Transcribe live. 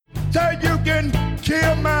So you can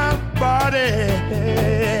kill my body,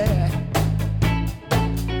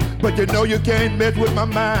 but you know you can't mess with my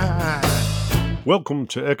mind. Welcome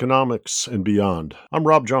to Economics and Beyond. I'm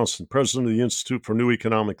Rob Johnson, president of the Institute for New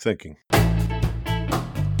Economic Thinking. So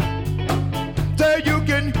you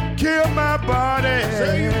can kill my body,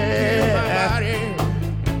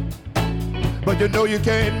 but you know you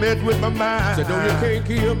can't mess with my mind. So no, you can't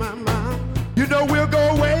kill my mind. You know we'll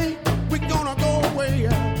go away. We're gonna go away.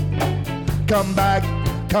 Come back,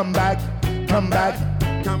 come back, come back,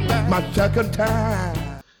 Come back. my second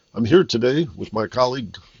time. I'm here today with my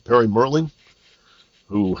colleague, Perry Merling,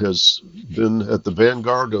 who has been at the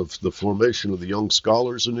vanguard of the formation of the Young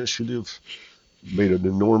Scholars Initiative, made an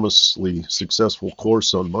enormously successful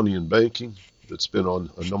course on money and banking that's been on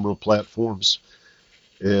a number of platforms,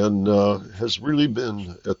 and has really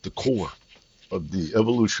been at the core of the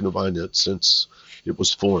evolution of INET since it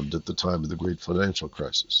was formed at the time of the great financial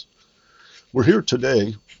crisis. We're here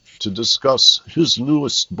today to discuss his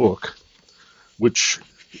newest book, which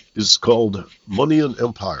is called Money and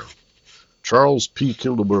Empire, Charles P.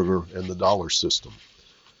 Kindleberger and the Dollar System.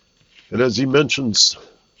 And as he mentions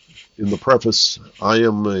in the preface, I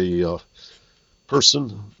am a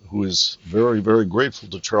person who is very, very grateful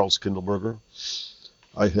to Charles Kindleberger.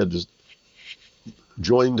 I had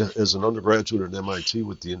joined as an undergraduate at MIT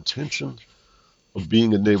with the intention of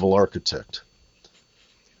being a naval architect.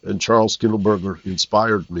 And Charles Kindleberger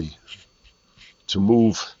inspired me to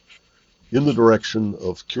move in the direction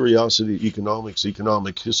of curiosity economics,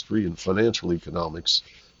 economic history, and financial economics,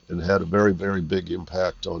 and had a very, very big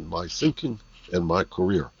impact on my thinking and my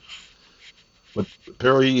career. But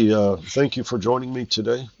Perry, thank you for joining me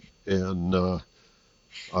today, and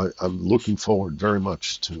I'm looking forward very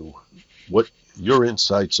much to what your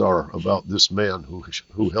insights are about this man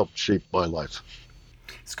who helped shape my life.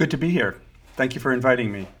 It's good to be here. Thank you for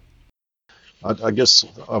inviting me. I guess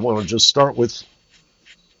I want to just start with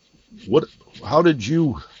how did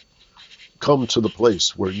you come to the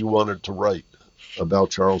place where you wanted to write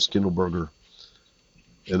about Charles Kindleberger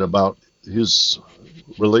and about his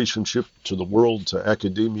relationship to the world, to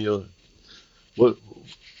academia? What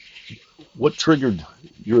triggered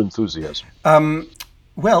your enthusiasm?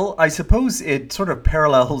 Well, I suppose it sort of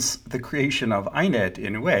parallels the creation of INET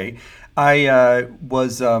in a way. I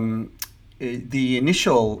was the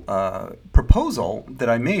initial proposal that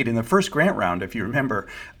I made in the first grant round, if you remember,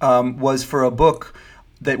 was for a book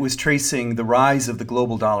that was tracing the rise of the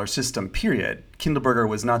global dollar system, period. Kindleberger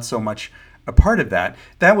was not so much a part of that.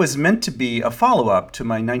 That was meant to be a follow-up to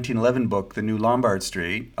my 1911 book, The New Lombard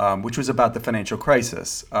Street, which was about the financial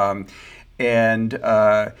crisis.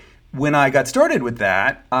 When I got started with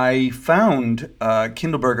that, I found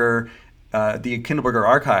Kindleberger, the Kindleberger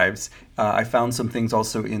archives. I found some things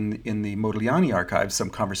also in the Modigliani archives,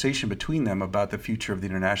 some conversation between them about the future of the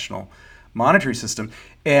international monetary system.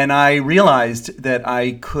 And I realized that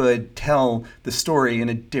I could tell the story in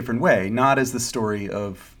a different way, not as the story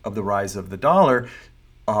of the rise of the dollar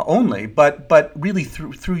only, but really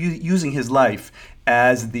through using his life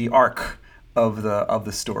as the arc of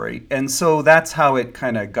the story. And so that's how it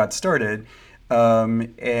kind of got started.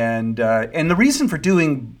 And the reason for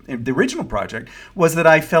doing the original project was that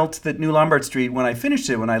I felt that New Lombard Street, when I finished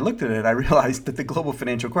it, when I looked at it, I realized that the global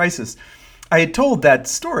financial crisis, I had told that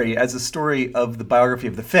story as a story of the biography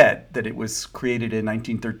of the Fed, that it was created in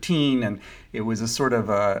 1913, and it was a sort of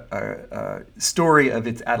a story of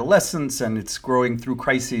its adolescence and its growing through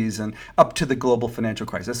crises and up to the global financial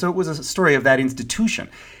crisis. So it was a story of that institution.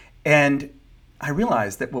 And I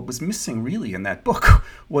realized that what was missing really in that book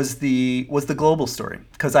was the global story,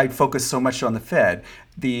 because I'd focused so much on the Fed.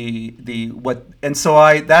 That's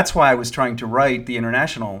why I was trying to write the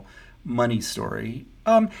international money story.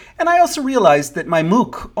 And I also realized that my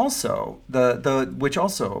MOOC also, which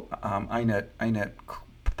also INET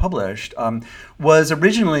published, was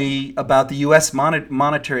originally about the U.S.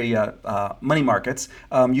 monetary money markets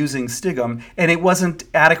using Stigum, and it wasn't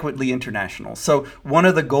adequately international. So one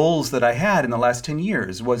of the goals that I had in the last 10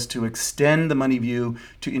 years was to extend the money view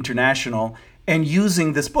to international, and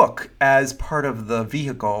using this book as part of the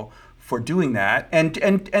vehicle for doing that, and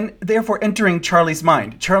therefore entering Charlie's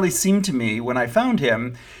mind. Charlie seemed to me, when I found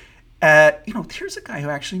him, here's a guy who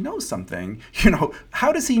actually knows something.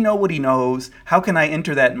 How does he know what he knows? How can I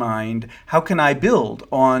enter that mind? How can I build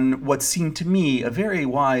on what seemed to me a very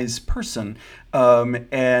wise person? So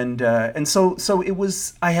it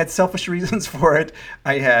was. I had selfish reasons for it.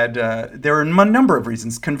 There were a number of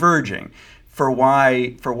reasons converging for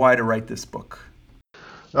why to write this book.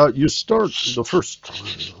 You start the first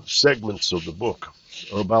segments of the book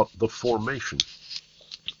are about the formation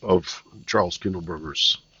of Charles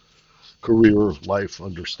Kindleberger's career, life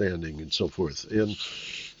understanding, and so forth. And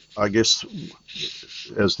I guess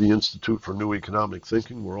as the Institute for New Economic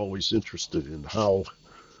Thinking, we're always interested in how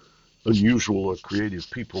unusual or creative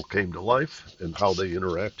people came to life and how they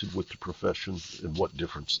interacted with the profession and what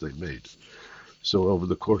difference they made. So over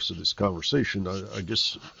the course of this conversation, I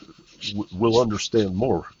guess we'll understand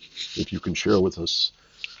more if you can share with us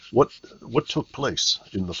what took place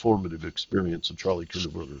in the formative experience of Charlie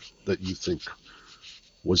Kindleberger that you think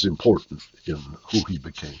was important in who he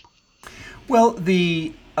became. Well,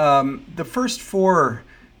 the first four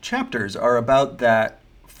chapters are about that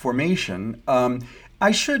formation.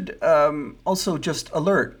 I should also just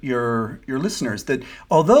alert your listeners that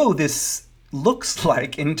although this looks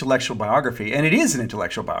like an intellectual biography, and it is an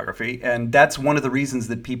intellectual biography, and that's one of the reasons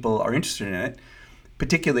that people are interested in it,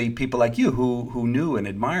 particularly people like you who knew and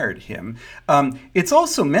admired him. It's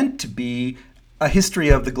also meant to be a history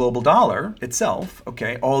of the global dollar itself,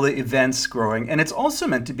 okay, all the events growing, and it's also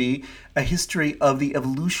meant to be a history of the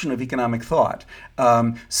evolution of economic thought.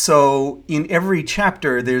 So in every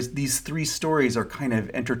chapter, there's these three stories are kind of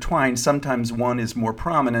intertwined. Sometimes one is more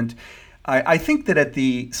prominent. I think that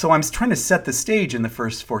so I'm trying to set the stage in the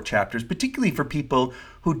first four chapters, particularly for people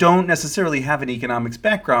who don't necessarily have an economics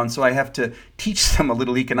background, so I have to teach them a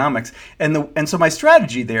little economics. And so my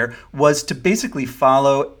strategy there was to basically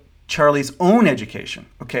follow Charlie's own education,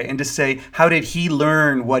 okay, and to say, how did he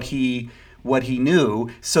learn what he knew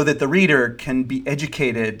so that the reader can be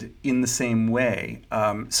educated in the same way.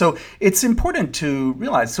 So it's important to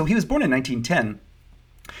realize, so he was born in 1910,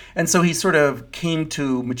 and so he sort of came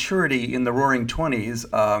to maturity in the Roaring '20s,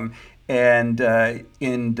 and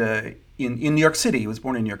in New York City. He was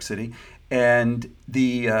born in New York City, and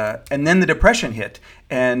then the Depression hit,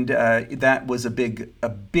 and that was a big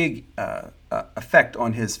effect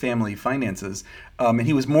on his family finances. And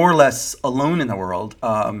he was more or less alone in the world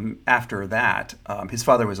after that. His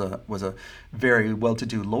father was a very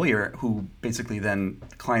well-to-do lawyer who basically then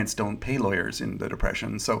clients don't pay lawyers in the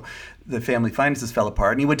Depression. So the family finances fell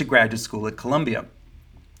apart, and he went to graduate school at Columbia.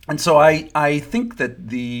 And so I think that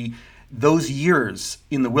those years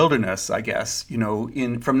in the wilderness, I guess, from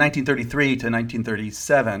 1933 to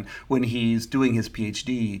 1937, when he's doing his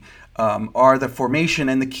PhD, are the formation,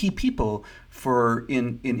 and the key people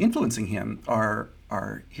in influencing him are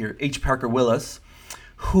here H. Parker Willis,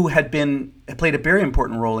 who had played a very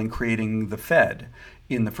important role in creating the Fed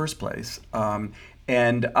in the first place.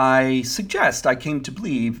 And I came to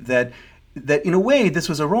believe that in a way this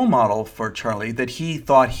was a role model for Charlie, that he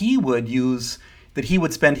thought he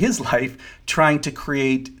would spend his life trying to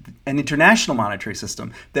create an international monetary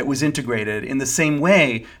system that was integrated in the same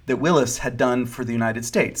way that Willis had done for the United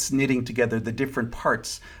States, knitting together the different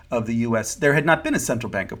parts of the U.S. There had not been a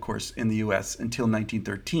central bank, of course, in the U.S. until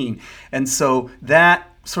 1913. And so that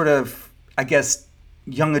sort of, I guess,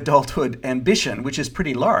 young adulthood ambition, which is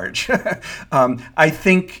pretty large, I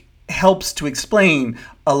think helps to explain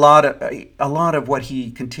a lot of what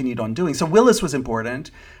he continued on doing. So Willis was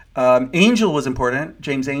important. Angell was important,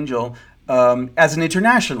 James Angell, as an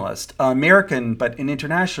internationalist, American, but an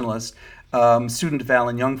internationalist, student of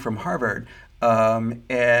Alan Young from Harvard.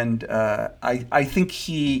 And I think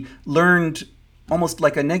he learned almost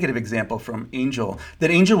like a negative example from Angell,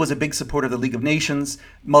 that Angell was a big supporter of the League of Nations,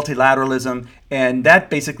 multilateralism, and that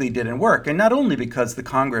basically didn't work. And not only because the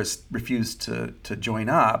Congress refused to join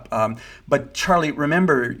up, but Charlie,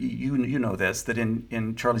 remember, you know this, that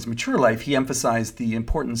in Charlie's mature life, he emphasized the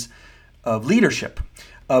importance of leadership,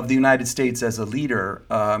 of the United States as a leader,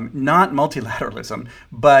 not multilateralism,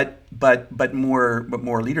 but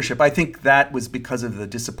more leadership. I think that was because of the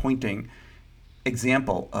disappointing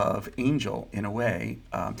example of Angell in a way.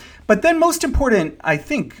 But then most important, I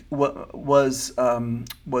think, was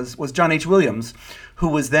John H. Williams, who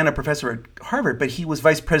was then a professor at Harvard, but he was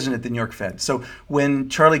vice president at the New York Fed. So when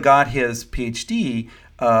Charlie got his PhD,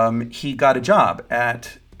 he got a job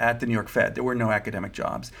at the New York Fed. There were no academic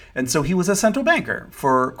jobs. And so he was a central banker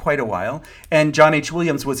for quite a while. And John H.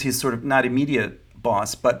 Williams was his sort of not immediate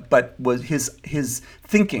boss, but was his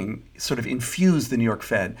thinking sort of infused the New York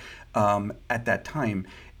Fed at that time.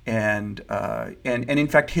 And in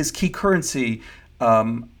fact, his key currency,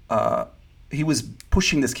 he was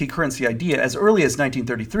pushing this key currency idea as early as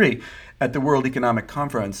 1933 at the World Economic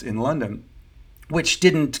Conference in London, which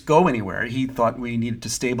didn't go anywhere. He thought we needed to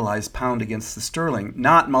stabilize pound against the sterling,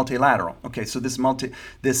 not multilateral. Okay, so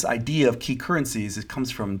this idea of key currencies, it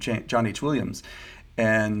comes from John H. Williams,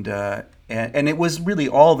 and it was really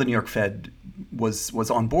all the New York Fed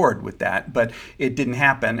was on board with that, but it didn't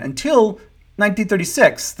happen until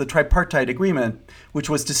 1936, the tripartite agreement, which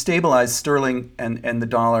was to stabilize sterling and the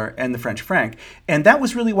dollar and the French franc. And that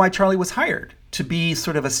was really why Charlie was hired, to be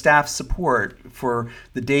sort of a staff support for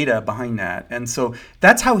the data behind that. And so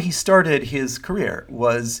that's how he started his career,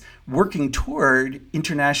 was working toward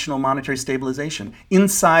international monetary stabilization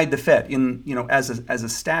inside the Fed, as a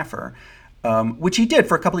staffer, which he did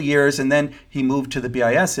for a couple of years, and then he moved to the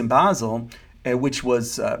BIS in Basel, which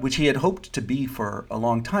he had hoped to be for a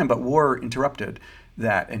long time, but war interrupted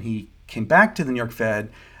that, and he came back to the New York Fed.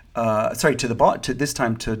 This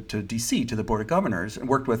time to D.C., to the Board of Governors, and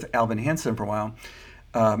worked with Alvin Hansen for a while,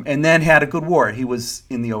 and then had a good war. He was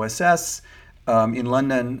in the OSS in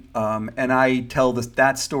London, and I tell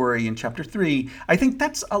that story in Chapter 3. I think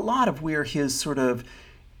that's a lot of where his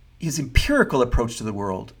empirical approach to the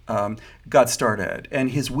world got started,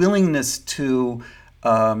 and his willingness to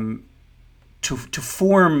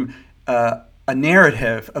form a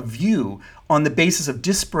narrative, a view on the basis of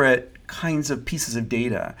disparate kinds of pieces of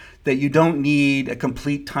data, that you don't need a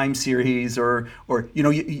complete time series or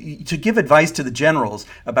to give advice to the generals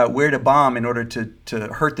about where to bomb in order to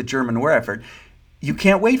hurt the German war effort. You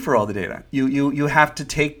can't wait for all the data. You have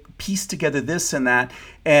to piece together this and that,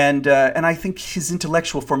 and I think his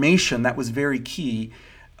intellectual formation, that was very key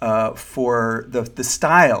for the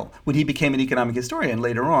style when he became an economic historian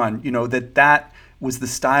later on. That was the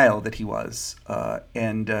style that he was,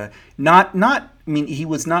 he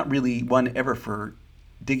was not really one ever for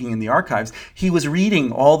digging in the archives. He was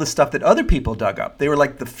reading all the stuff that other people dug up. They were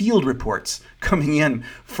like the field reports coming in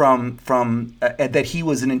from that he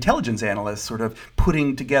was an intelligence analyst, sort of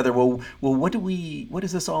putting together. Well, what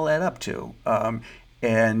does this all add up to?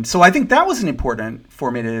 And so I think that was an important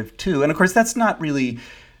formative too. And of course, that's not really.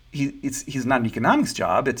 He's not an economics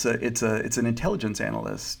job. It's an intelligence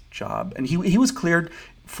analyst job, and he was cleared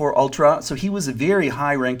for Ultra, so he was a very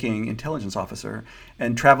high-ranking intelligence officer,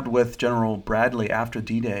 and traveled with General Bradley after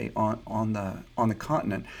D-Day on the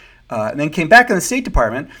continent, and then came back in the State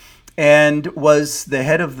Department, and was the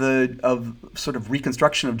head of sort of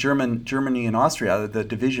reconstruction of Germany and Austria, the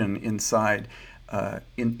division inside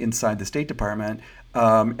the State Department.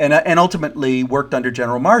 And ultimately worked under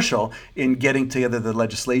General Marshall in getting together the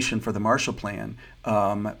legislation for the Marshall Plan,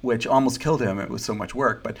 which almost killed him. It was so much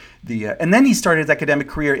work. But and then he started his academic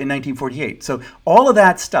career in 1948. So all of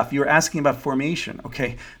that stuff, you were asking about formation.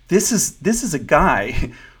 Okay, this is a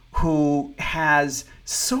guy who has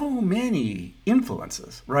so many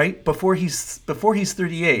influences, right? Before he's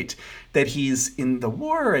 38, that he's in the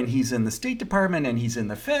war, and he's in the State Department, and he's in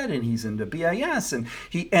the Fed, and he's in the BIS, and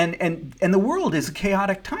the world is a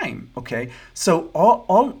chaotic time. Okay, so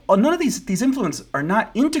none of these influences are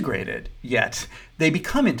not integrated yet. They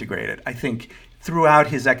become integrated, I think, throughout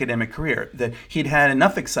his academic career, that he'd had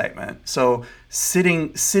enough excitement. So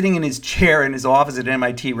sitting in his chair in his office at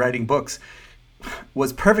MIT writing books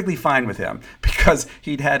was perfectly fine with him, because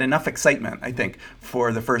he'd had enough excitement, I think,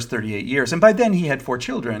 for the first 38 years. And by then he had 4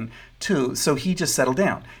 children too, so he just settled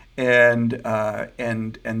down and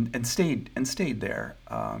stayed there.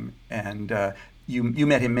 You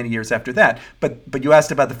met him many years after that, but you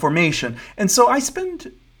asked about the formation, and so I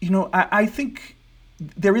spend, I think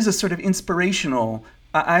there is a sort of inspirational.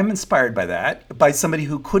 I'm inspired by that, by somebody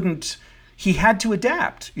who he had to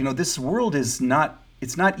adapt. This world is not.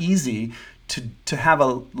 It's not easy to have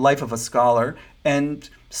a life of a scholar, and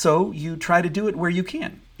so you try to do it where you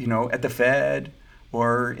can, at the Fed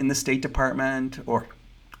or in the State Department or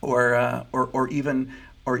even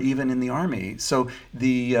in the Army. So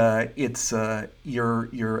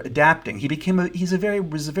you're adapting. He's a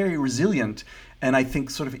very resilient and I think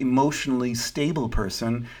sort of emotionally stable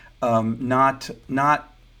person, not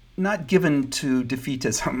given to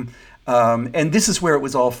defeatism. And this is where it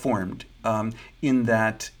was all formed, in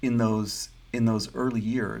those early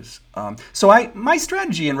years. So my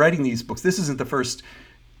strategy in writing these books, this isn't the first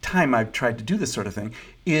time I've tried to do this sort of thing,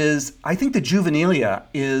 is I think the juvenilia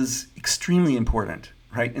is extremely important,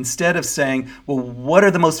 right? Instead of saying, well, what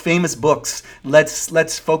are the most famous books?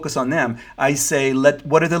 Let's focus on them. I say,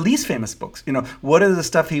 what are the least famous books? What are the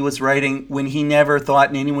stuff he was writing when he never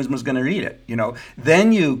thought anyone was going to read it?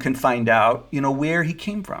 Then you can find out, where he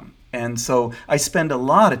came from. And so I spend a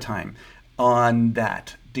lot of time on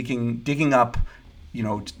that, digging up,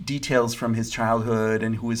 details from his childhood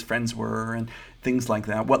and who his friends were and things like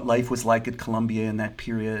that, what life was like at Columbia in that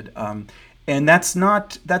period. And that's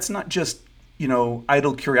not just,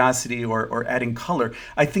 idle curiosity or adding color.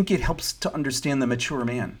 I think it helps to understand the mature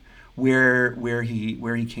man, where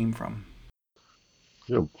he came from.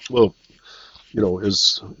 Yeah, well,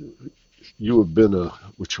 as you have been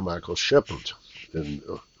what you might call shepherd, and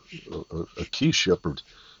a key shepherd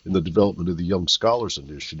in the development of the Young Scholars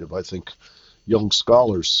Initiative. I think young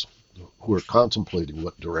scholars who are contemplating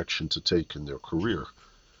what direction to take in their career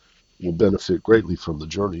will benefit greatly from the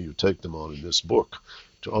journey you take them on in this book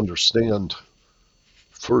to understand,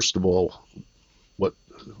 first of all, what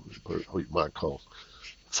you might call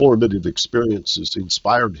formative experiences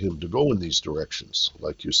inspired him to go in these directions.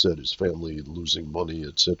 Like you said, his family losing money,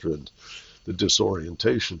 etc., and the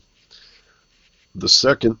disorientation. The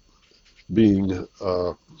second being,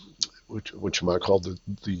 which you might call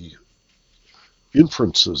the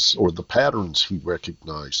inferences or the patterns he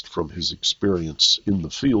recognized from his experience in the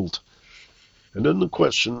field. And then the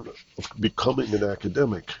question of becoming an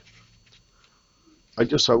academic. I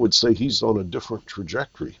guess I would say he's on a different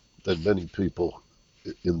trajectory than many people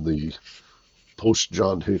in the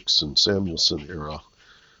post-John Hicks and Samuelson era,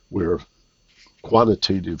 where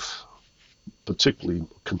quantitative, particularly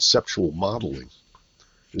conceptual modeling,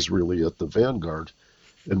 is really at the vanguard.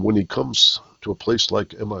 And when he comes to a place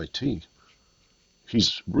like MIT,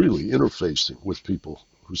 he's really interfacing with people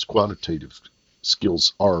whose quantitative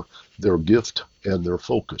skills are their gift and their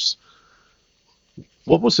focus.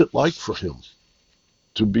 What was it like for him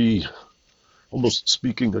to be almost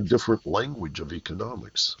speaking a different language of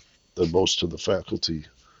economics than most of the faculty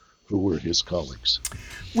who were his colleagues?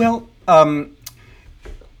 Well,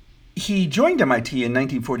 he joined MIT in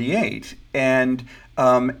 1948, and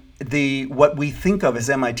what we think of as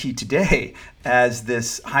MIT today as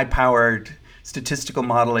this high-powered statistical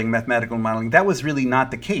modeling, mathematical modeling, that was really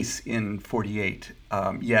not the case in 48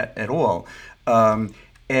 yet at all.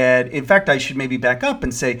 And in fact, I should maybe back up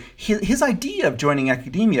and say his idea of joining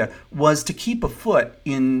academia was to keep a foot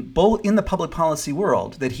in the public policy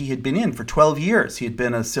world that he had been in for 12 years. He had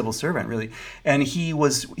been a civil servant, really. And he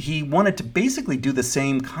wanted to basically do the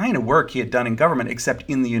same kind of work he had done in government, except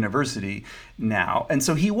in the university now. And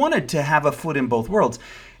so he wanted to have a foot in both worlds.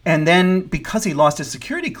 And then, because he lost his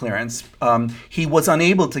security clearance, he was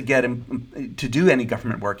unable to get him to do any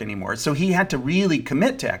government work anymore. So he had to really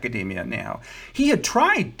commit to academia now. He had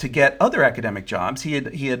tried to get other academic jobs. He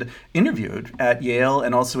had interviewed at Yale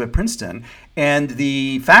and also at Princeton, and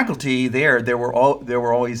the faculty there were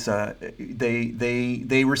always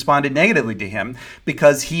they responded negatively to him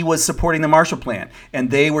because he was supporting the Marshall Plan, and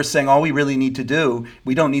they were saying, all we really need to do,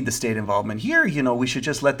 we don't need the state involvement here. We should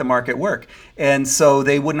just let the market work. And so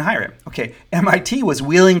they wouldn't hire him. Okay, MIT was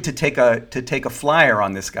willing to take a flyer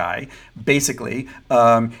on this guy, basically,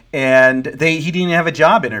 and he didn't have a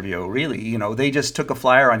job interview, really. They just took a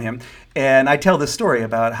flyer on him. And I tell this story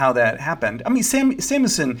about how that happened. I mean,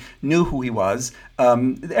 Samuelson knew who he was.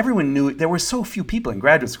 Everyone knew. There were so few people in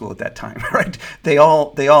graduate school at that time, right? They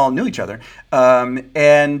all knew each other.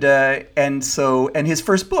 And his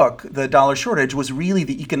first book, The Dollar Shortage, was really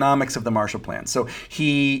the economics of the Marshall Plan. So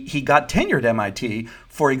he got tenured at MIT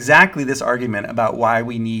for exactly this argument about why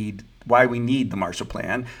we need the Marshall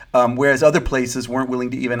Plan, whereas other places weren't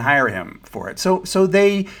willing to even hire him for it. So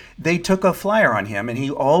they took a flyer on him, and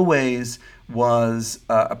he always was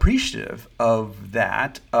appreciative of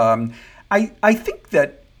that. I think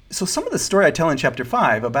that, so some of the story I tell in chapter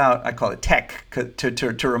 5 about, I call it tech,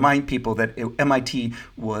 to remind people that MIT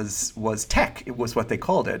was tech. It was what they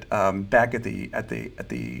called it back at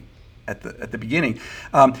the beginning,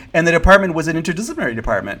 and the department was an interdisciplinary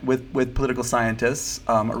department with political scientists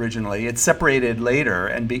originally. It separated later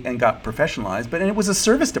and got professionalized, but it was a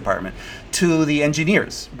service department to the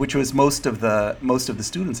engineers, which was most of the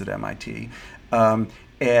students at MIT.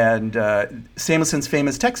 And Samuelson's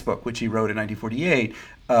famous textbook, which he wrote in 1948,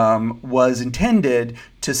 was intended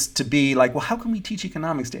to be like, well, how can we teach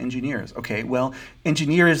economics to engineers? Okay, well,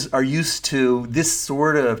 engineers are used to this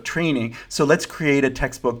sort of training, so let's create a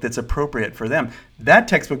textbook that's appropriate for them. That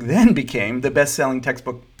textbook then became the best-selling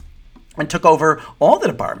textbook and took over all the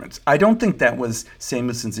departments. I don't think that was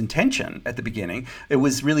Samuelson's intention at the beginning. It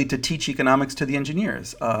was really to teach economics to the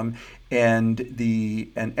engineers. And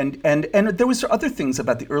there was other things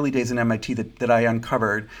about the early days in MIT that I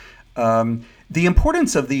uncovered. The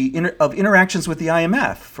importance of interactions with the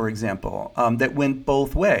IMF, for example, that went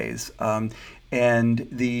both ways, and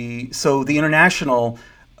the international.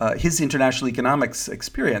 His international economics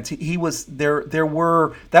experience, he was there.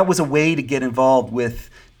 That was a way to get involved with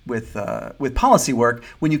policy work.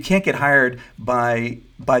 When you can't get hired by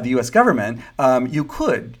the U.S. government, you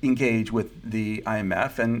could engage with the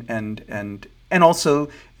IMF and also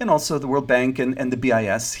the World Bank and the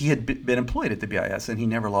BIS. He had been employed at the BIS, and he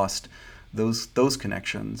never lost those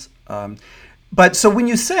connections. But so when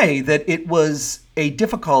you say that it was a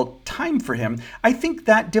difficult time for him, I think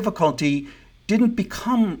that difficulty didn't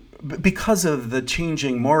become, because of the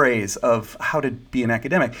changing mores of how to be an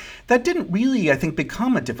academic, that didn't really, I think,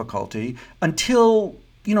 become a difficulty until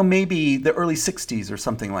maybe the early 60s or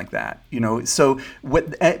something like that. So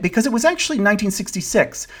because it was actually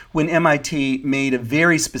 1966 when MIT made a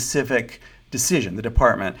very specific decision, the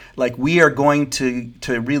department, like, we are going to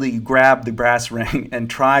really grab the brass ring and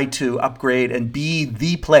try to upgrade and be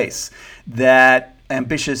the place that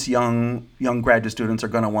ambitious young graduate students are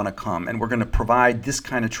going to want to come, and we're going to provide this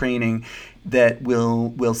kind of training that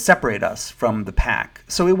will separate us from the pack.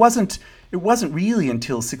 So it wasn't really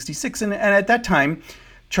until 66, and at that time,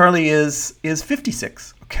 Charlie is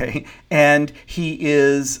 56. Okay, and he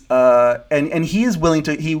is and he is willing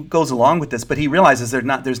to. He goes along with this, but he realizes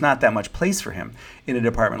there's not that much place for him in a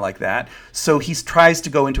department like that. So he tries to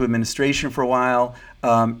go into administration for a while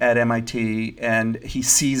at MIT, and he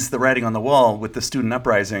sees the writing on the wall with the student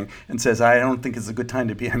uprising and says, "I don't think it's a good time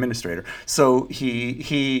to be an administrator." So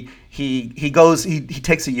he goes. He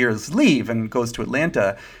takes a year's leave and goes to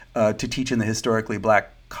Atlanta to teach in the historically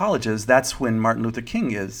black colleges. That's when Martin Luther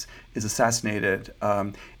King is assassinated,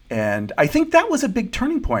 and I think that was a big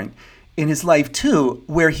turning point in his life too,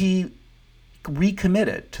 where he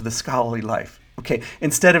recommitted to the scholarly life. Okay,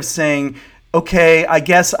 instead of saying, "Okay, I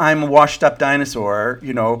guess I'm a washed-up dinosaur,"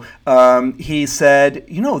 he said,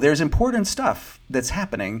 there's important stuff that's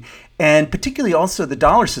happening. And particularly also the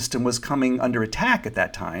dollar system was coming under attack at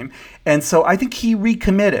that time. And so I think he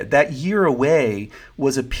recommitted. That year away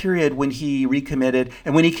was a period when he recommitted.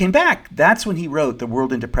 And when he came back, that's when he wrote The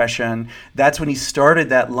World in Depression. That's when he started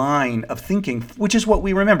that line of thinking, which is what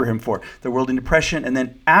we remember him for, The World in Depression. And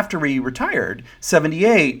then after he retired,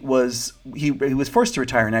 78 was, he was forced to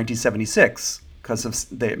retire in 1976 because of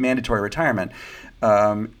the mandatory retirement.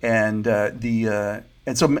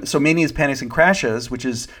 And so Manias, Panics, and Crashes, which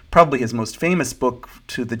is probably his most famous book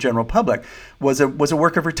to the general public, was a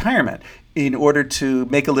work of retirement in order to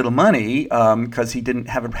make a little money, because he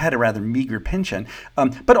had a rather meager pension.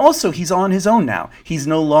 But also he's on his own now. He's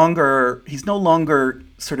no longer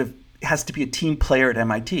sort of has to be a team player at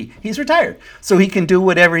MIT. He's retired, so he can do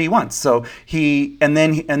whatever he wants. So and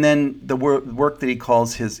then the work that he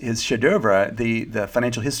calls his chef-d'oeuvre, the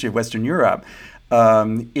Financial History of Western Europe,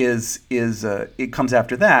 it comes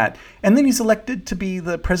after that, and then he's elected to be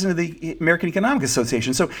the president of the American Economic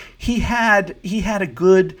Association. So he had a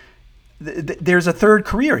good. There's a third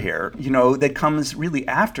career here, that comes really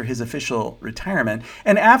after his official retirement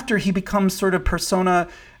and after he becomes sort of persona,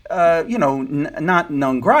 not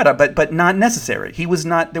non grata, but not necessary. He was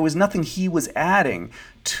not. There was nothing he was adding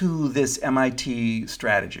to this MIT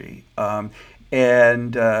strategy,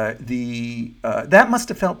 and that must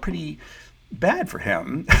have felt pretty bad for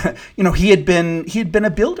him. He had been a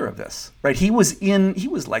builder of this, right? He was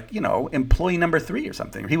like, employee number 3 or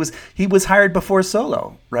something. He was hired before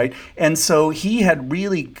Solow, right? And so he had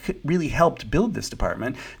really helped build this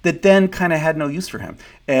department that then kind of had no use for him.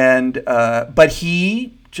 And but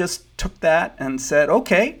he just took that and said,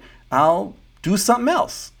 "Okay, I'll do something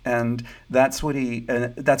else," and that's what he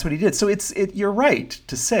did. So you're right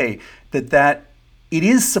to say that. It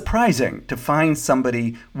is surprising to find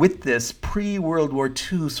somebody with this pre-World War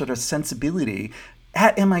II sort of sensibility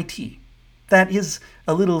at MIT. That is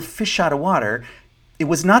a little fish out of water. It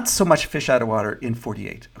was not so much fish out of water in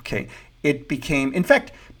 48, okay? It became, in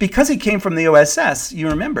fact, because he came from the OSS, you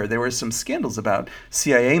remember there were some scandals about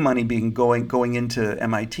CIA money going into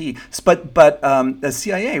MIT. But the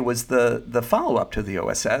CIA was the follow-up to the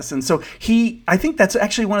OSS, and so I think that's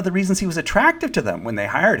actually one of the reasons he was attractive to them when they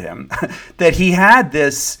hired him, that he had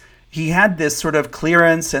this sort of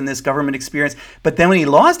clearance and this government experience. But then when he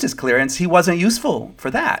lost his clearance, he wasn't useful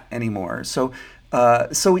for that anymore. So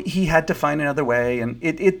he had to find another way, and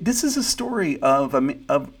this is a story of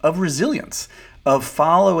resilience, of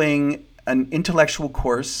following an intellectual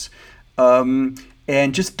course, and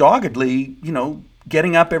just doggedly,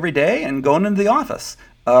 getting up every day and going into the office,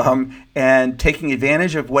 and taking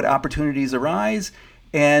advantage of what opportunities arise,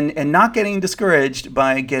 and not getting discouraged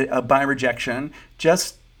by rejection.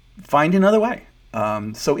 Just find another way.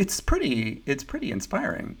 So it's pretty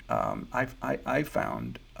inspiring. I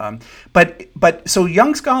found. But so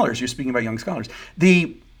young scholars, you're speaking about young scholars.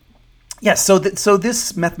 So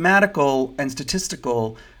this mathematical and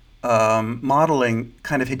statistical modeling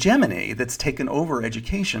kind of hegemony that's taken over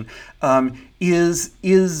education is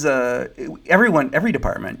every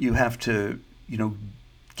department you have to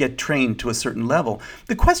get trained to a certain level.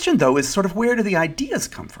 The question though is sort of, where do the ideas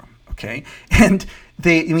come from? Okay, and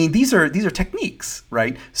these are techniques,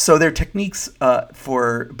 right? So they're techniques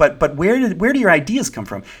but where do your ideas come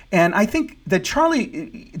from? And I think that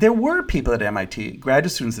there were people at MIT,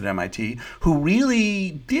 graduate students at MIT, who really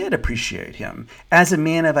did appreciate him as a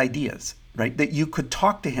man of ideas, right? That you could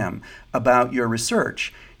talk to him about your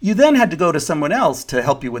research. You then had to go to someone else to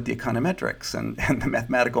help you with the econometrics and the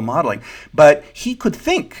mathematical modeling, but he could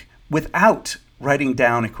think without writing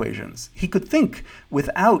down equations. He could think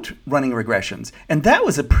without running regressions. And that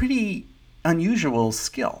was a pretty unusual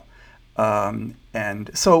skill. And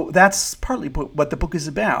so that's partly what the book is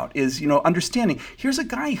about, is, understanding, here's a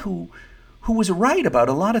guy who was right about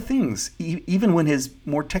a lot of things, even when his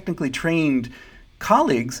more technically trained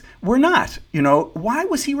colleagues were not. Why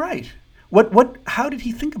was he right? How did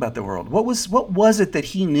he think about the world? What was it that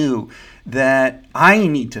he knew that I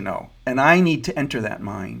need to know, and I need to enter that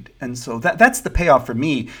mind? And so that's the payoff for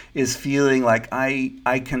me, is feeling like I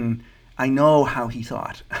know how he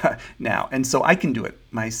thought now, and so I can do it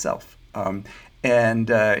myself.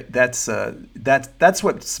 That's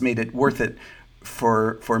what's made it worth it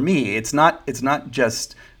for me. It's not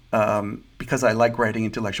just because I like writing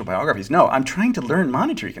intellectual biographies. No, I'm trying to learn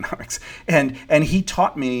monetary economics. And he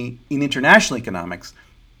taught me in international economics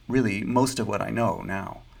really most of what I know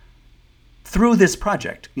now through this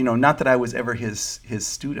project. Not that I was ever his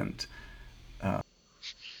student.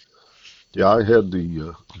 Yeah, I had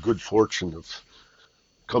the good fortune of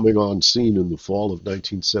coming on scene in the fall of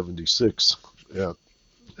 1976 at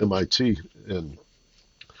MIT, and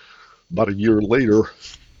about a year later.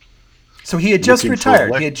 So he had just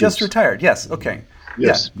retired. Yes. Okay.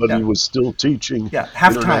 Yes, yeah, but yeah. he was still teaching. Yeah,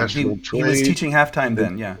 half-time. International He trade, was teaching half-time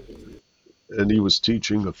then. Yeah. And he was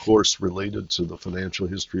teaching a course related to the financial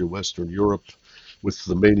history of Western Europe, with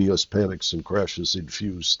the manias, panics, and crashes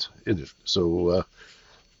infused in it. So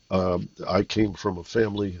I came from a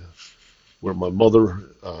family where my mother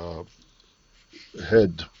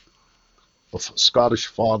had a Scottish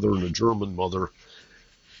father and a German mother,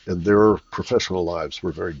 and their professional lives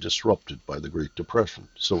were very disrupted by the Great Depression.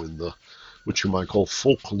 So in the, what you might call,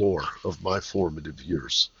 folklore of my formative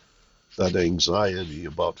years, that anxiety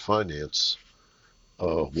about finance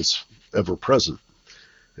was ever present.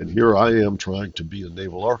 And here I am trying to be a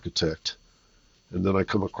naval architect, and then I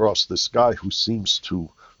come across this guy who seems to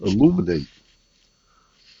illuminate,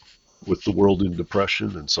 with The World in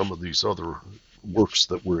Depression and some of these other works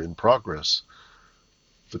that were in progress,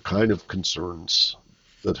 the kind of concerns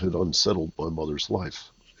that had unsettled my mother's life.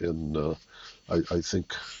 And I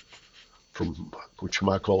think from what you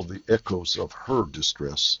might call the echoes of her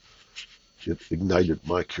distress, it ignited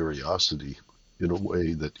my curiosity in a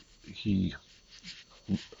way that he,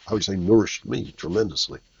 I would say, nourished me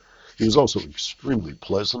tremendously. He was also extremely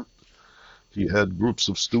pleasant. He had groups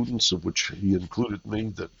of students, of which he included me,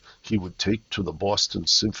 that he would take to the Boston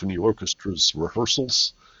Symphony Orchestra's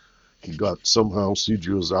rehearsals. He got somehow Seiji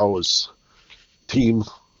Ozawa's team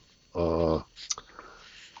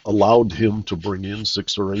allowed him to bring in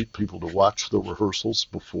 6 or 8 people to watch the rehearsals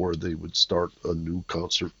before they would start a new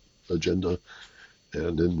concert agenda,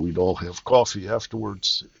 and then we'd all have coffee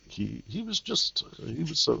afterwards. He was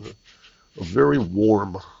a very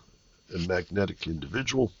warm and magnetic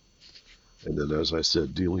individual, and then, as I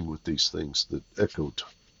said, dealing with these things that echoed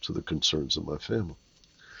to the concerns of my family.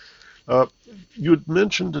 You had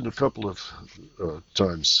mentioned in a couple of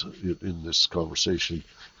times in this conversation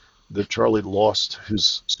that Charlie lost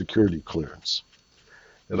his security clearance.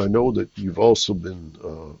 And I know that you've also been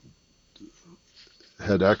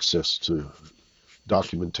had access to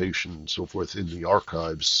documentation and so forth in the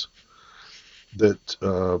archives, that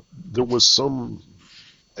there was some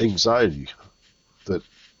anxiety that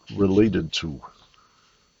related to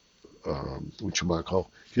what you might call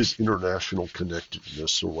his international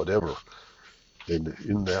connectedness or whatever. And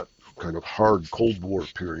in that kind of hard Cold War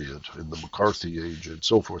period, in the McCarthy age and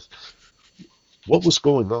so forth, what was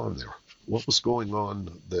going on there? What was going on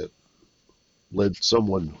that led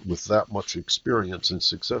someone with that much experience and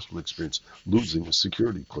successful experience losing a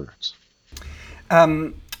security clearance?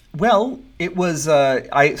 Well, it was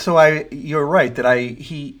you're right that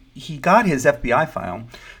he got his FBI file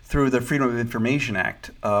through the Freedom of Information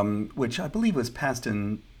Act, which I believe was passed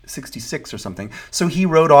in '66 or something. So he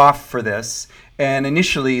wrote off for this, and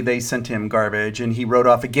initially they sent him garbage, and he wrote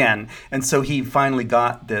off again, and so he finally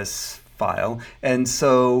got this file, and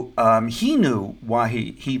so he knew why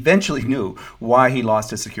he eventually knew why he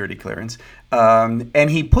lost his security clearance, and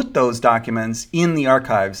he put those documents in the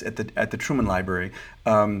archives at the Truman Library,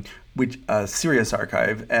 which Sirius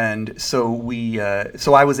archive, and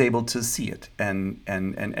so I was able to see it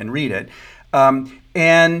and read it,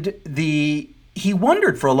 and he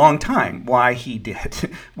wondered for a long time why he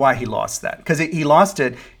why he lost that, because he lost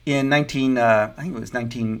it in I think it was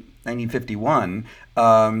 1951,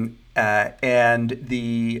 and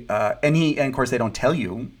of course they don't tell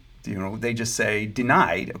you. They just say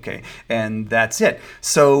denied, okay, and that's it.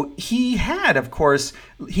 So he had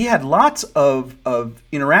lots of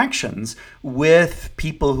interactions with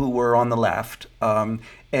people who were on the left, and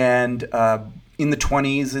in the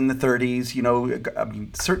 20s, in the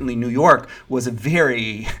 30s, certainly New York was a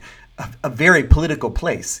very political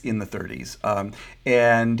place in the 30s,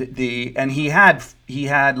 and he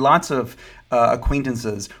had lots of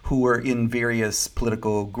acquaintances who were in various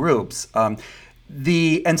political groups.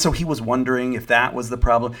 And so he was wondering if that was the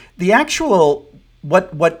problem. The actual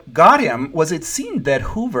what got him was, it seemed that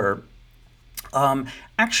Hoover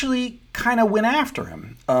actually kind of went after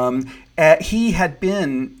him. He had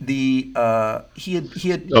been he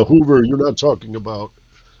had Now, Hoover, you're talking about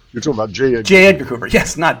J. Edgar. J. Edgar Hoover,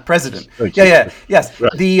 yes, not president. Thank you. Yes.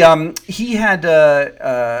 Right. He had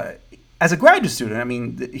as a graduate student. I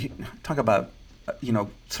mean, talk about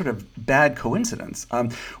sort of bad coincidence.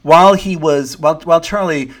 While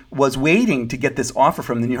Charlie was waiting to get this offer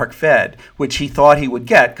from the New York Fed, which he thought he would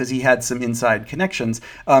get because he had some inside connections,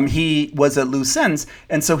 he was at loose ends,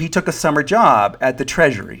 and so he took a summer job at the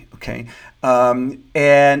Treasury. Okay,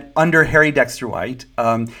 and under Harry Dexter White.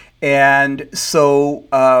 And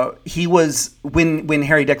so he was, when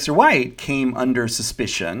Harry Dexter White came under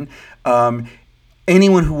suspicion.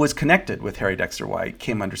 Anyone who was connected with Harry Dexter White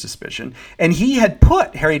came under suspicion. And he had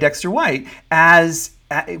put Harry Dexter White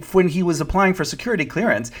when he was applying for security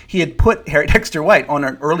clearance, he had put Harry Dexter White on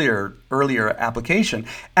an earlier application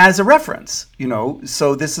as a reference,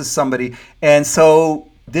 So this is somebody, and so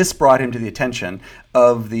this brought him to the attention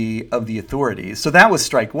of the authorities. So that was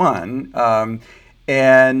strike one. But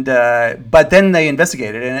then they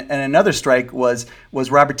investigated, and another strike was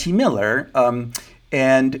Robert T. Miller,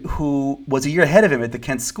 and who was a year ahead of him at the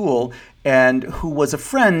Kent School, and who was a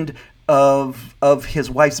friend of his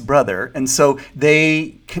wife's brother. And so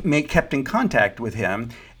they kept in contact with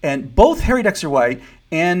him. And both Harry Dexter White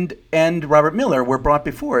and Robert Miller were brought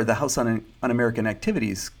before the House Un-American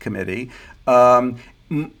Activities Committee,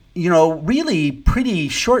 really pretty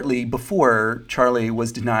shortly before Charlie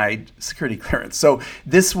was denied security clearance. So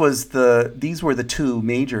these were the two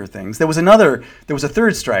major things. There was a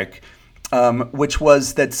third strike, which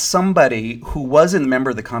was that somebody who was a member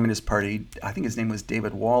of the Communist Party, I think his name was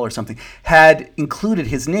David Wall or something, had included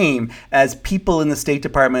his name as people in the State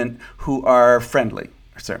Department who are friendly.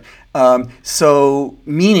 So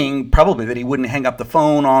meaning probably that he wouldn't hang up the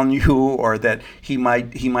phone on you, or that he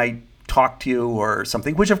might talk to you or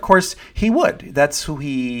something, which of course he would. That's who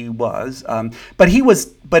he was.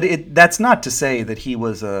 That's not to say that he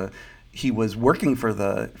was working for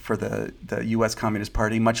the U.S. Communist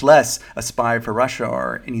Party, much less a spy for Russia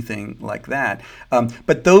or anything like that.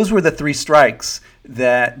 But those were the three strikes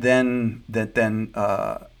that then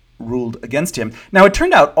ruled against him. Now it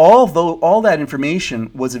turned out, although all that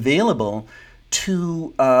information was available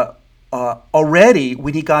to already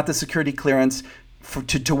when he got the security clearance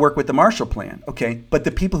to work with the Marshall Plan, okay? But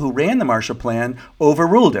the people who ran the Marshall Plan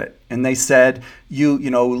overruled it, and they said,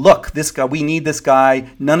 look, this guy, we need this guy.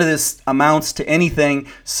 None of this amounts to anything,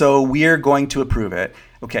 so we're going to approve it,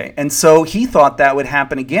 okay? And so he thought that would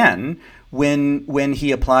happen again when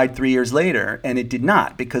he applied 3 years later, and it did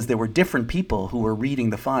not, because there were different people who were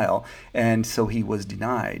reading the file, and so he was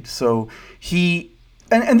denied. So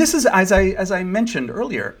and this is, as I mentioned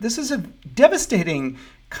earlier, this is a devastating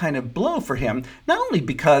kind of blow for him, not only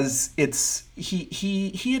because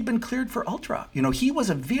he had been cleared for Ultra. He was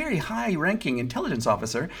a very high-ranking intelligence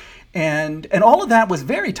officer, and all of that was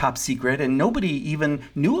very top secret, and nobody even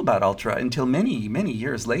knew about Ultra until many, many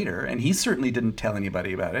years later, and he certainly didn't tell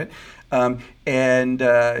anybody about it. But none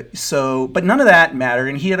of that mattered,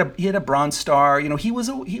 and he had a Bronze Star. He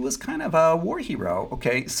was kind of a war hero.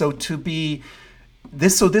 Okay, so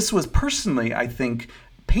this was personally, I think,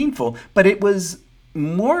 painful, but it was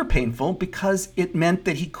more painful because it meant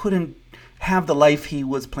that he couldn't have the life he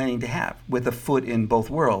was planning to have with a foot in both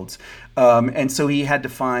worlds, and so he had to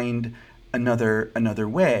find another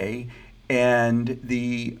way. And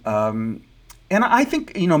I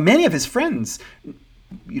think many of his friends,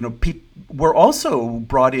 were also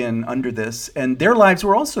brought in under this, and their lives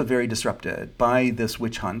were also very disrupted by this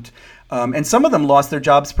witch hunt. And some of them lost their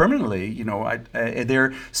jobs permanently.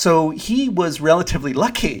 So he was relatively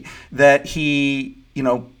lucky that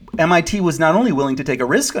MIT was not only willing to take a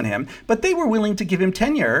risk on him, but they were willing to give him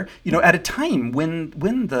tenure, at a time when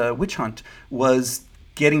the witch hunt was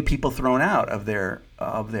getting people thrown out of their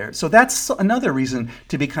of there. So that's another reason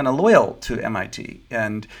to be kind of loyal to MIT,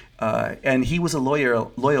 and he was a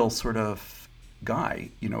loyal sort of guy,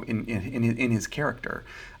 in his character.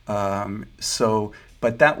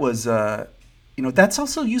 But that was. That's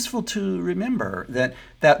also useful to remember that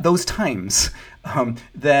those times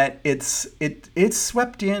that it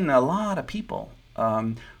swept in a lot of people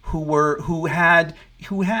who had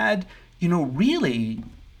really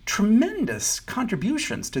tremendous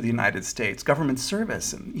contributions to the United States government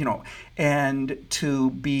service, and to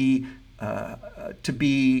be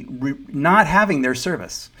not having their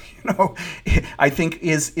service, I think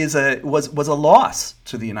was a loss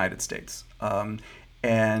to the United States.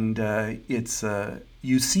 It's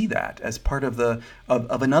you see that as part of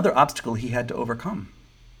another obstacle he had to overcome.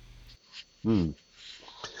 In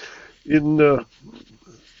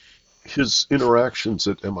his interactions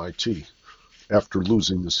at MIT after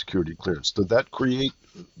losing the security clearance, did that create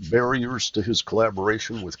barriers to his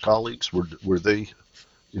collaboration with colleagues? Were they,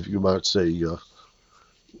 if you might say,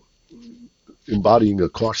 embodying a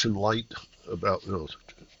caution light about,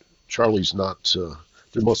 Charlie's not.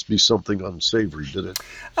 There must be something unsavory, did it?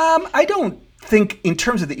 I don't think, in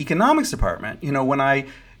terms of the economics department, I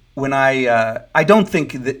don't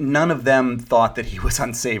think that none of them thought that he was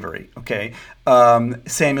unsavory. Okay,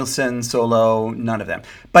 Samuelson, Solow, none of them.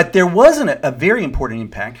 But there was a very important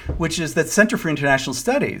impact, which is that Center for International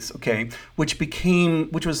Studies, okay, which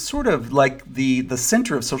was sort of like the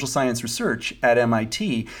center of social science research at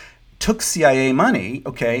MIT. Took CIA money,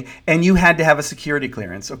 okay, and you had to have a security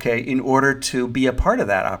clearance, okay, in order to be a part of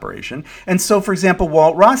that operation. And so, for example,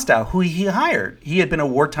 Walt Rostow, who he hired, he had been a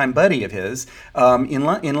wartime buddy of his in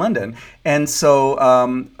London, and so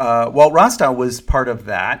Walt Rostow was part of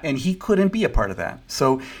that, and he couldn't be a part of that.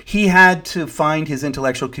 So he had to find his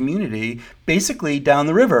intellectual community basically down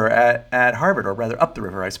the river at Harvard, or rather up the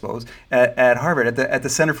river, I suppose, at Harvard, at the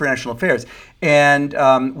Center for International Affairs, and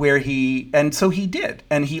so he did,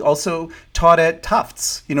 and he also taught at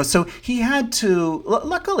Tufts, so he had to.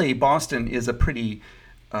 Luckily, Boston is a pretty,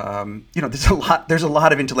 there's a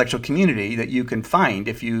lot of intellectual community that you can find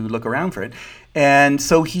if you look around for it, and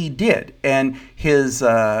so he did, and his.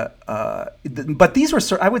 But these were,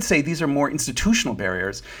 I would say, these are more institutional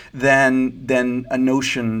barriers than a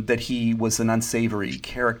notion that he was an unsavory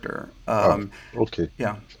character. Okay.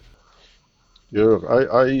 Yeah.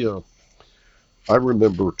 Yeah, I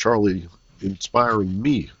remember Charlie inspiring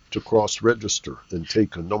me to cross-register and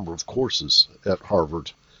take a number of courses at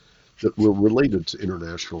Harvard that were related to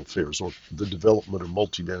international affairs or the development of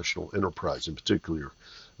multinational enterprise. In particular,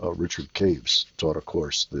 Richard Caves taught a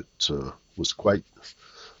course that was quite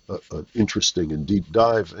interesting and deep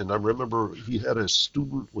dive. And I remember he had a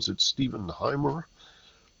student, was it Stephen Heimer,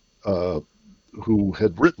 who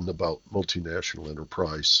had written about multinational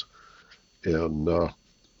enterprise. And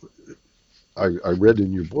I read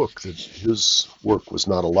in your book that his work was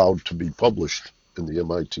not allowed to be published in the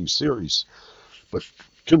MIT series, but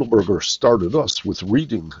Kindleberger started us with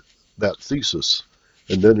reading that thesis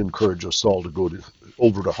and then encouraged us all to go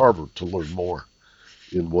over to Harvard to learn more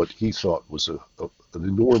in what he thought was an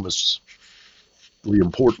enormously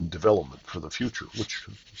important development for the future, which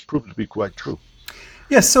proved to be quite true.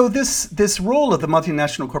 Yes, so this role of the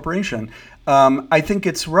multinational corporation, I think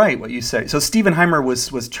it's right what you say. So Stephen Heimer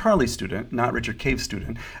was Charlie's student, not Richard Cave's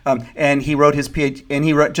student, and he wrote his PhD. And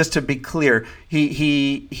he wrote, just to be clear,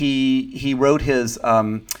 he wrote his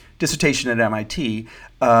dissertation at MIT,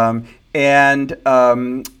 and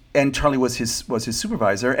Charlie was his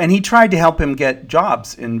supervisor, and he tried to help him get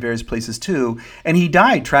jobs in various places too. And he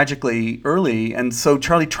died tragically early, and so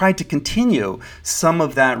Charlie tried to continue some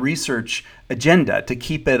of that research agenda to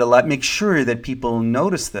keep it alive, make sure that people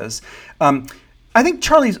notice this. I think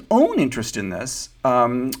Charlie's own interest in this,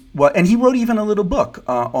 and he wrote even a little book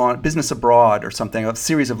on business abroad or something, a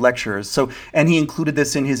series of lectures. So, and he included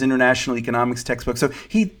this in his international economics textbook. So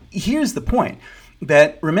here's the point.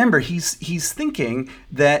 That, remember, he's thinking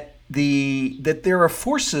that there are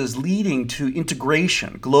forces leading to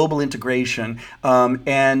integration, global integration,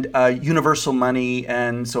 and universal money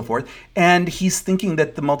and so forth. And he's thinking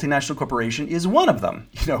that the multinational corporation is one of them.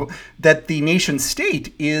 That the nation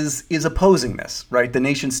state is opposing this, right? The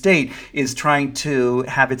nation state is trying to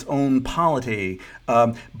have its own polity,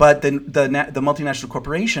 but the multinational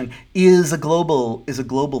corporation is a global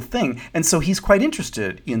thing, and so he's quite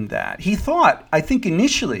interested in that. He thought, I think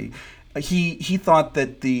initially, he thought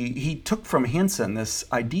that he took from Hansen this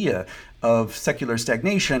idea of secular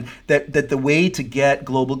stagnation, that the way to get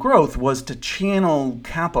global growth was to channel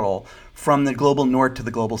capital from the global north to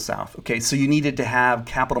the global south. Okay, so you needed to have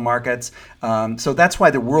capital markets. So that's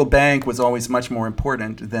why the World Bank was always much more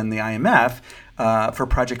important than the IMF. for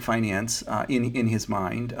project finance in his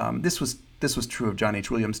mind. This was true of John H.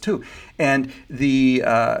 Williams too, and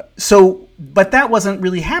but that wasn't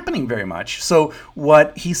really happening very much. So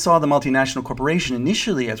what he saw the multinational corporation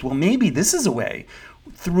initially as, well, maybe this is a way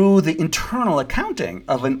through the internal accounting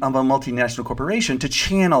of a multinational corporation to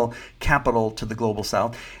channel capital to the global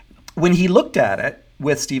south. When he looked at it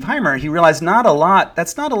with Steve Hymer, he realized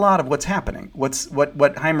that's not a lot of what's happening.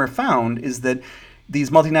 What Hymer found is that these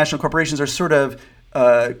multinational corporations are sort of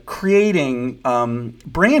creating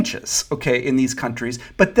branches, in these countries,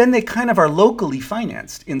 but then they kind of are locally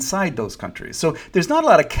financed inside those countries. So there's not a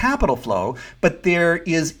lot of capital flow, but they're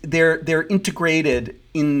integrated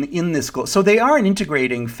in this. So they are an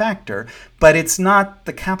integrating factor, but it's not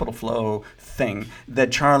the capital flow thing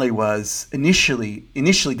that Charlie was initially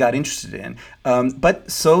got interested in. But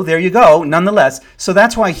so there you go, nonetheless. So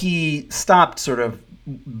that's why he stopped sort of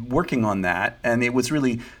working on that, and it was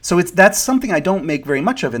really that's something I don't make very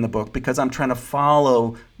much of in the book because I'm trying to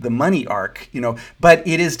follow the money arc, but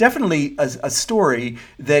it is definitely a story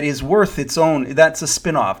that is worth its own. That's a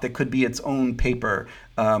spin-off that could be its own paper,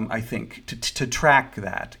 I think, to track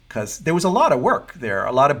that, because there was a lot of work there,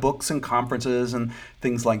 a lot of books and conferences and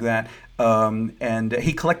things like that. And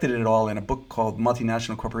he collected it all in a book called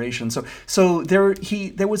Multinational Corporation. So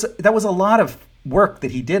that was a lot of work that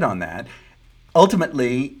he did on that.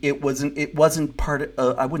 Ultimately, it wasn't part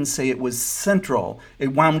of, I wouldn't say it was central.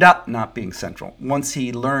 It wound up not being central once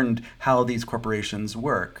he learned how these corporations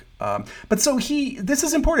work. But this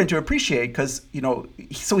is important to appreciate because,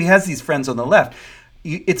 so he has these friends on the left.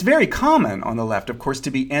 It's very common on the left, of course, to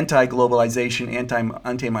be anti-globalization,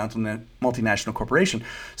 anti-multinational corporation.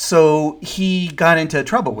 So he got into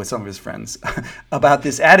trouble with some of his friends about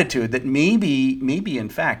this attitude that maybe in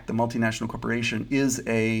fact the multinational corporation is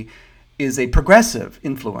a progressive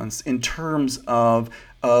influence in terms of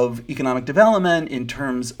economic development, in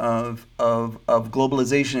terms of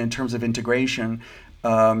globalization, in terms of integration,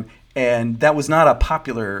 and that was not a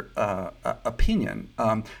popular opinion.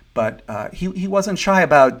 But he wasn't shy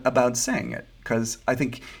about saying it because I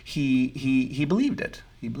think he believed it.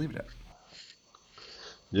 He believed it.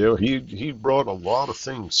 Yeah, he brought a lot of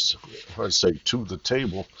things, I say, to the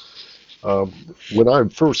table. When I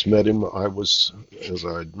first met him, I was, as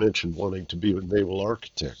I mentioned, wanting to be a naval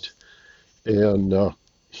architect. And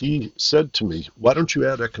he said to me, "Why don't you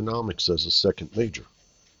add economics as a second major?"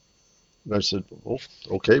 And I said, "Well,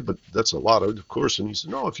 okay, but that's a lot of course." And he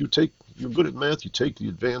said, "No, if you're good at math, you take the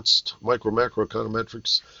advanced macro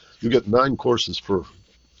econometrics, you get 9 courses for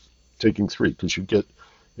taking 3, because you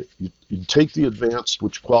take the advanced,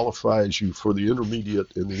 which qualifies you for the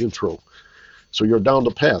intermediate and the intro. So you're down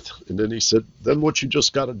the path." And then he said, "Then what you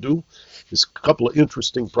just got to do is a couple of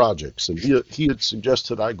interesting projects." And he had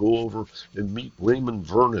suggested I go over and meet Raymond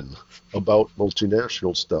Vernon about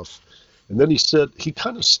multinational stuff. And then he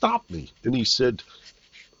kind of stopped me, and he said,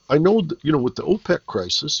 "I know that, with the OPEC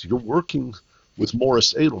crisis, you're working with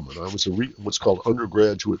Morris Edelman." I was what's called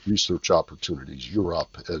undergraduate research opportunities,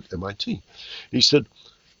 Europe at MIT. He said,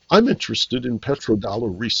 "I'm interested in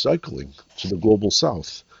petrodollar recycling to the global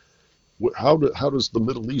south. How does the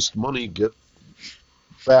Middle East money get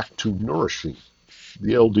back to nourishing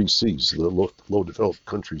the LDCs, the low developed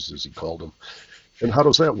countries, as he called them? And how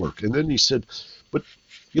does that work?" And then he said, "But,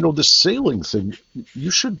 this sailing thing,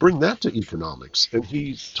 you should bring that to economics." And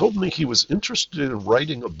he told me he was interested in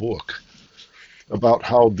writing a book about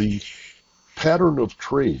how the pattern of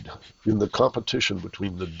trade in the competition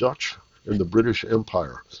between the Dutch and the British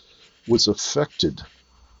Empire was affected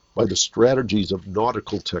by the strategies of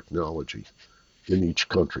nautical technology in each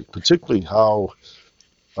country, particularly how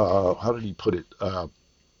did he put it,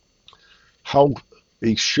 how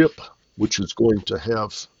a ship which is going to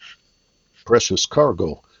have precious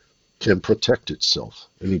cargo can protect itself.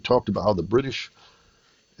 And he talked about how the British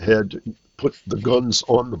had put the guns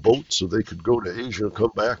on the boat so they could go to Asia and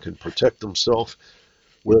come back and protect themselves,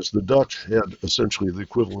 whereas the Dutch had essentially the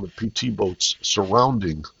equivalent of PT boats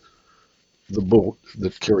surrounding the boat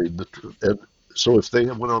that carried and so if they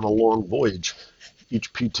went on a long voyage,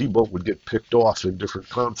 each PT boat would get picked off in different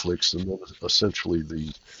conflicts, and then essentially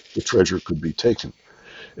the treasure could be taken.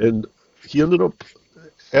 And he ended up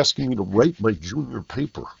asking me to write my junior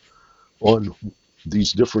paper on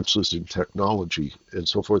these differences in technology and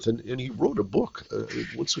so forth. And he wrote a book.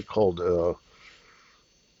 What's it called?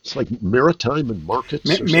 It's like Maritime and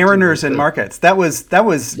Markets. Mariners and Markets. That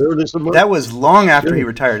was long after he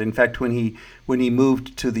retired. In fact, when he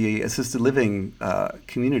moved to the assisted living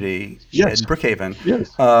community in Brookhaven.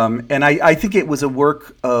 Yes. And I think it was a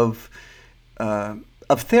work of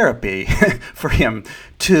of therapy for him.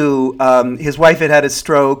 To his wife had had a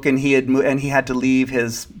stroke, and he had to leave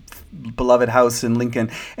his beloved house in Lincoln,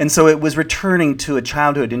 and so it was returning to a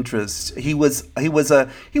childhood interest. He was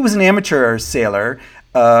an amateur sailor,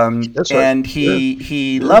 That's right. and Yeah.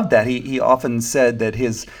 he Yeah. loved that. He often said that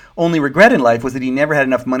his only regret in life was that he never had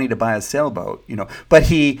enough money to buy a sailboat. But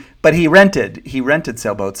he rented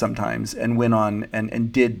sailboats sometimes and went on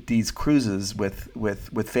and did these cruises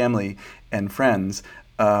with family and friends.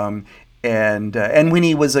 And when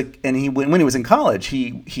he was when he was in college,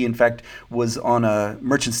 he in fact was on a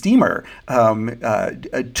merchant steamer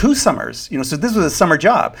 2 summers. So this was a summer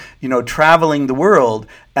job. Traveling the world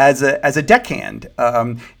as a deckhand,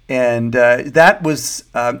 and that was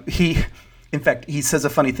he. In fact, he says a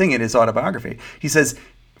funny thing in his autobiography. He says,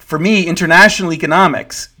 "For me, international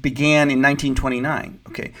economics began in 1929."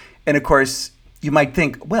 Okay, and of course, you might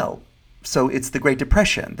think, well, so it's the Great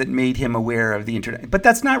Depression that made him aware of the internet. But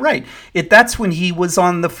that's not right. That's when he was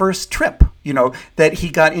on the first trip, that he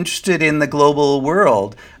got interested in the global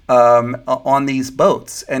world on these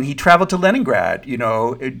boats. And he traveled to Leningrad,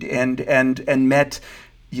 and met,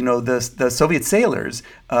 the Soviet sailors.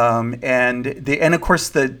 And of course,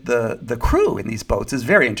 the crew in these boats is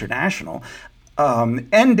very international.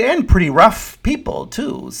 And pretty rough people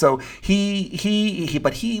too. So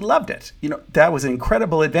but he loved it. That was an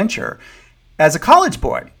incredible adventure as a college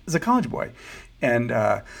boy. And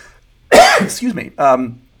excuse me.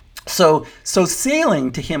 So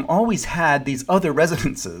sailing to him always had these other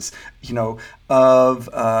resonances. Of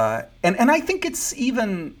and I think it's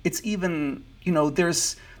even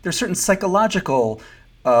there's certain psychological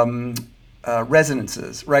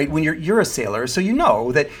resonances, right? When you're a sailor, so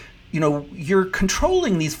that you're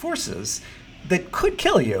controlling these forces that could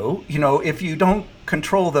kill you, if you don't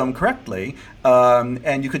control them correctly,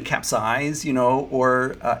 and you could capsize,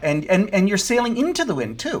 or and you're sailing into the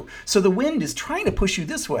wind too. So the wind is trying to push you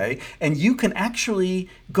this way, and you can actually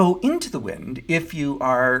go into the wind if you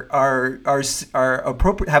are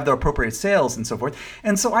appropriate, have the appropriate sails and so forth.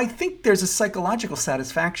 And so I think there's a psychological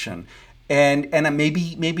satisfaction, and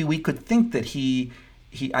maybe we could think that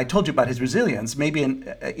I told you about his resilience, maybe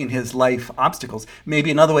in his life obstacles.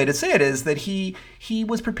 Maybe another way to say it is that he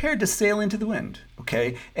was prepared to sail into the wind,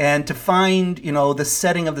 okay? And to find, the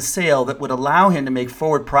setting of the sail that would allow him to make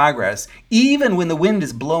forward progress, even when the wind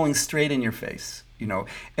is blowing straight in your face,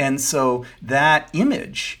 And so that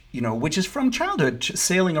image, which is from childhood,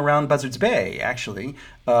 sailing around Buzzards Bay, actually,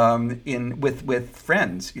 with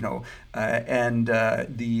friends, he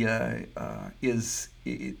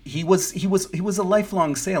was a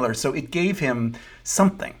lifelong sailor, so it gave him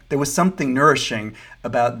something. There was something nourishing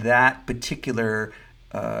about that particular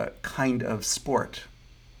kind of sport.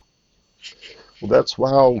 Well, that's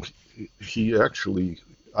how he actually.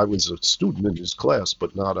 I was a student in his class,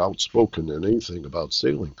 but not outspoken in anything about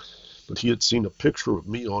sailing. But he had seen a picture of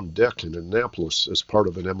me on deck in Annapolis as part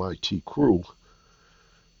of an MIT crew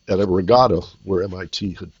at a regatta where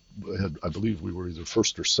MIT had, I believe we were either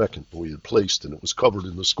first or second, but we had placed, and it was covered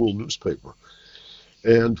in the school newspaper.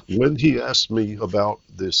 And when he asked me about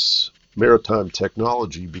this maritime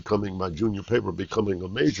technology becoming my junior paper, becoming a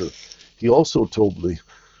major, he also told me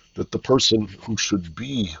that the person who should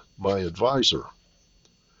be my advisor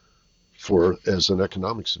as an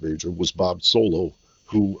economics major was Bob Solow,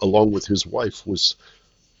 who, along with his wife, was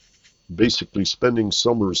basically spending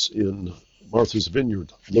summers in Martha's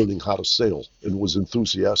Vineyard learning how to sail and was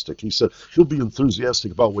enthusiastic. He said he'll be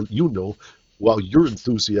enthusiastic about what you know while you're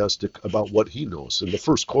enthusiastic about what he knows. And the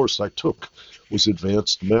first course I took was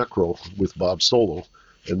advanced macro with Bob Solow,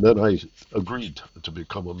 and then I agreed to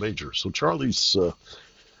become a major. So Charlie's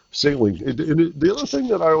sailing. The other thing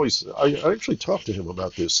that I actually talked to him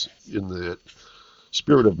about this in the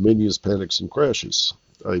spirit of manias, panics, and crashes.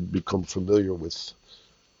 I become familiar with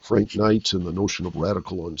Frank Knight and the notion of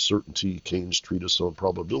radical uncertainty, Keynes' treatise on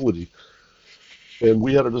probability. And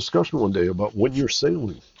we had a discussion one day about when you're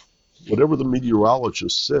sailing, whatever the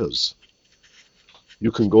meteorologist says,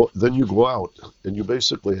 you go out and you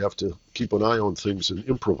basically have to keep an eye on things and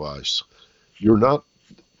improvise. You're not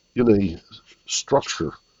in a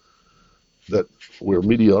structure where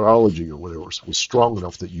meteorology or whatever was strong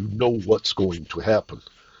enough that you know what's going to happen.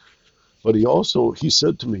 But he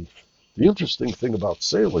said to me, the interesting thing about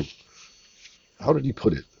sailing, how did he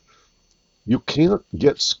put it? You can't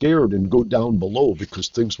get scared and go down below because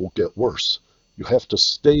things will get worse. You have to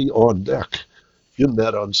stay on deck in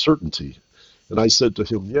that uncertainty. And I said to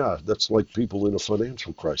him, yeah, that's like people in a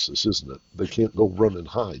financial crisis, isn't it? They can't go run and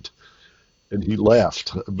hide. And he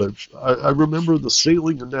laughed. But I remember the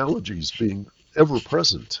sailing analogies being ever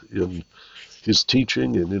present in his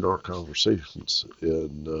teaching and in our conversations.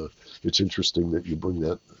 And it's interesting that you bring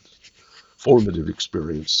that formative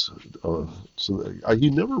experience. He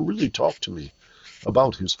never really talked to me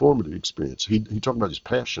about his formative experience. He talked about his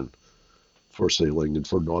passion for sailing and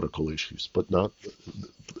for nautical issues, but not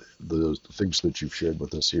the things that you've shared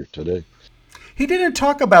with us here today. He didn't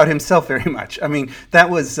talk about himself very much. I mean, that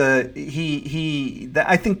was I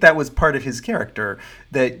think that was part of his character,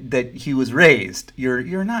 that he was raised.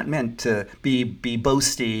 You're not meant to be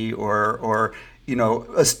boasty or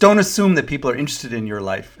don't assume that people are interested in your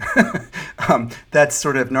life. That's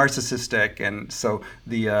sort of narcissistic, and so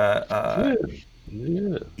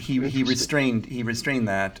he restrained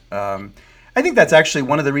that. I think that's actually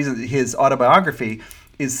one of the reasons his autobiography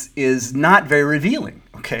is not very revealing,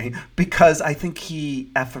 okay? Because I think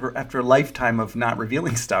he, after a lifetime of not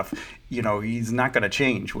revealing stuff, he's not going to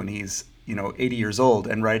change when he's 80 years old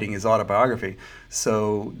and writing his autobiography.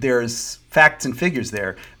 So there's facts and figures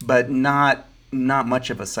there, but not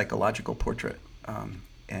much of a psychological portrait.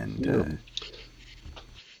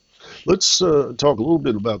 Let's talk a little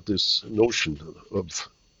bit about this notion of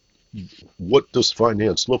what does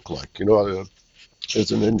finance look like.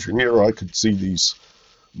 As an engineer, I could see these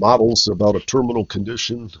models about a terminal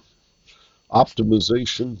condition,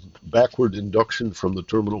 optimization, backward induction from the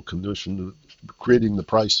terminal condition, creating the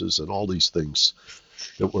prices, and all these things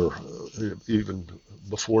that were even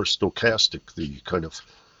before stochastic, the kind of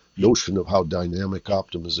notion of how dynamic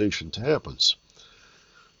optimization happens.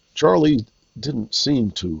 Charlie didn't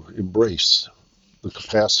seem to embrace the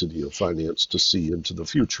capacity of finance to see into the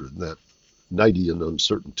future. That Knightian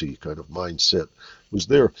uncertainty kind of mindset was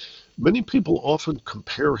there. Many people often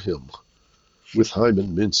compare him with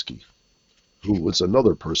Hyman Minsky, who was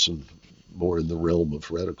another person more in the realm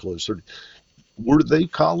of radical uncertainty. Were they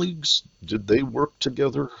colleagues? Did they work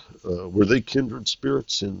together? Were they kindred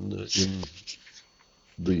spirits in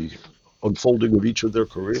the unfolding of each of their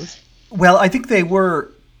careers? Well, I think they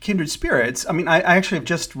were kindred spirits. I mean, I actually have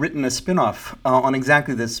just written a spin-off on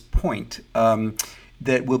exactly this point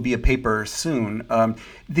that will be a paper soon.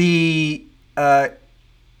 They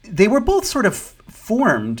were both sort of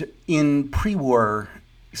formed in pre-war,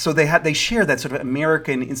 so they share that sort of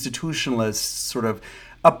American institutionalist sort of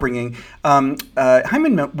upbringing.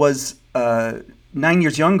 Hyman was 9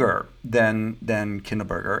 years younger than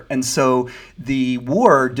Kindleberger, and so the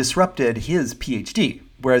war disrupted his PhD.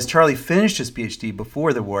 Whereas Charlie finished his PhD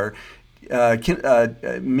before the war,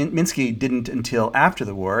 Minsky didn't until after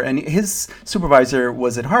the war, and his supervisor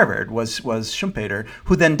was at Harvard, was Schumpeter,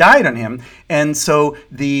 who then died on him, and so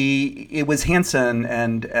it was Hansen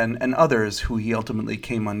and others who he ultimately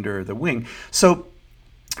came under the wing. So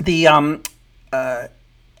I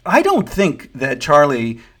don't think that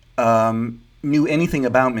Charlie knew anything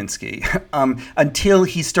about Minsky until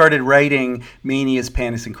he started writing Manias,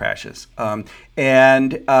 Panics, and Crashes.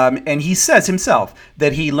 And he says himself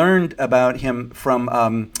that he learned about him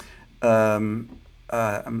from, the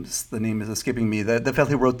name is escaping me, the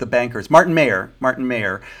fellow who wrote The Bankers, Martin Mayer,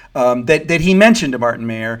 that he mentioned to Martin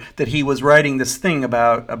Mayer that he was writing this thing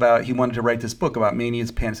about he wanted to write this book about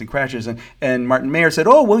Manias, Panics, and Crashes. And Martin Mayer said,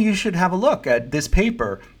 oh, well, you should have a look at this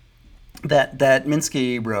paper that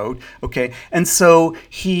Minsky wrote, okay? And so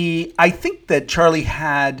I think that Charlie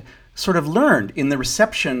had sort of learned in the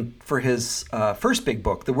reception for his first big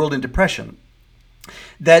book, The World in Depression,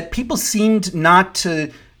 that people seemed not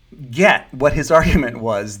to get what his argument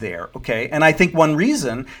was there, okay? And I think one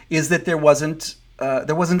reason is that there wasn't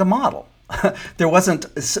a model. There wasn't,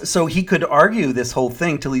 so he could argue this whole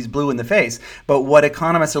thing till he's blue in the face, but what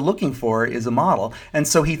economists are looking for is a model. And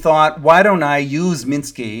so he thought, why don't I use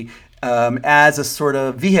Minsky as a sort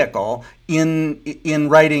of vehicle in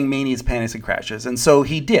writing Manias, Panics, and Crashes. And so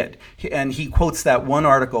he did. And he quotes that one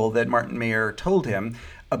article that Martin Mayer told him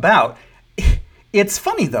about. It's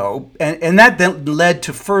funny, though, and that then led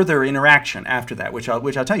to further interaction after that, which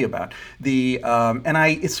I'll tell you about.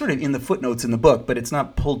 It's sort of in the footnotes in the book, but it's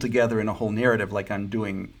not pulled together in a whole narrative like I'm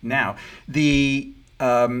doing now. The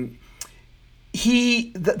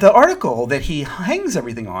article that he hangs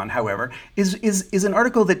everything on, however, is an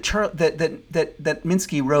article that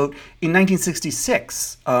Minsky wrote in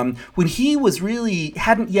 1966, when he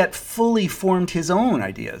hadn't yet fully formed his own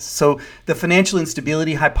ideas. So the financial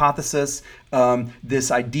instability hypothesis,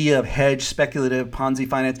 this idea of hedge, speculative, Ponzi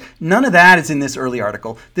finance, none of that is in this early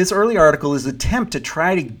article. This early article is an attempt to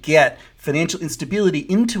try to get financial instability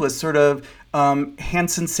into a sort of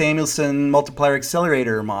Hansen-Samuelson multiplier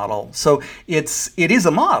accelerator model. So it is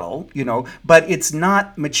a model, but it's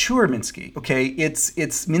not mature Minsky. Okay, it's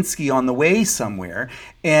Minsky on the way somewhere.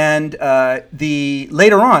 And the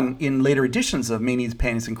later on in later editions of Manies,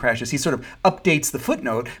 Panics, and Crashes, he sort of updates the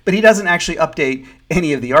footnote, but he doesn't actually update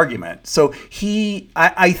any of the argument. So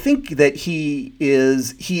I think that he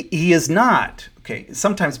is not. Okay,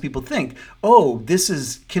 sometimes people think, oh, this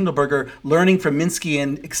is Kindleberger learning from Minsky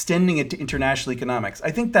and extending it to international economics. I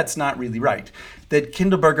think that's not really right. That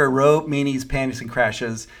Kindleberger wrote Manies, Panics, and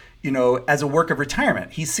Crashes, as a work of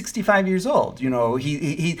retirement. He's 65 years old. He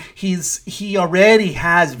already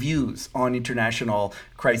has views on international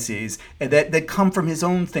crises that come from his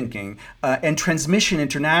own thinking and transmission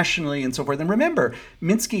internationally and so forth. And remember,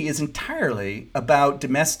 Minsky is entirely about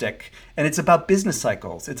domestic, and it's about business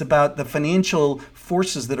cycles. It's about the financial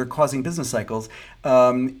forces that are causing business cycles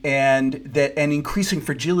and increasing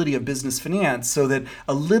fragility of business finance, so that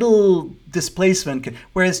a little displacement can,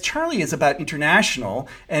 whereas Charlie is about international,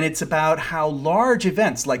 and it's about how large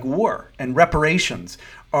events like war and reparations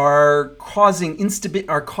are causing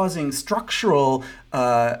structural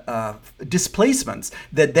displacements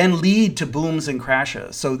that then lead to booms and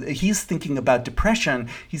crashes. So he's thinking about depression.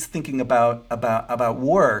 He's thinking about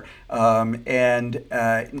war, and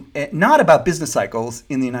not about business cycles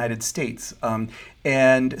in the United States.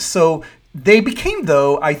 And so they became,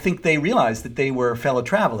 though, I think they realized that they were fellow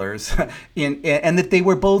travelers, and that they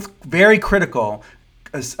were both very critical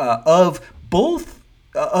of both.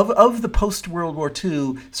 Of the post-World War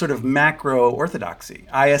II sort of macro orthodoxy,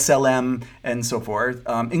 ISLM and so forth,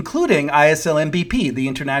 including ISLM-BP, the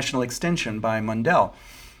international extension by Mundell,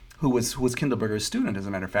 who was Kindleberger's student, as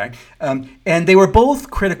a matter of fact. And they were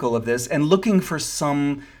both critical of this and looking for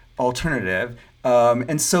some alternative.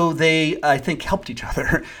 And so they, I think, helped each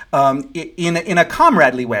other in a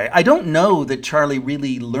comradely way. I don't know that Charlie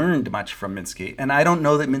really learned much from Minsky, and I don't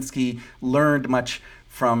know that Minsky learned much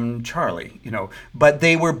from Charlie, but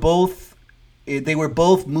they were both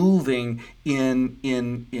moving in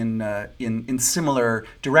similar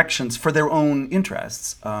directions for their own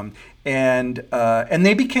interests, and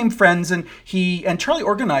they became friends. And Charlie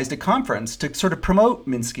organized a conference to sort of promote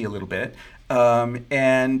Minsky a little bit,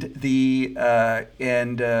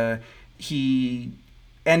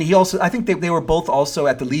 he also, I think they were both also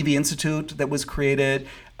at the Levy Institute that was created.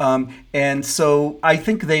 And so I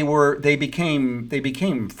think they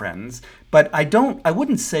became friends, but I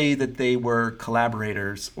wouldn't say that they were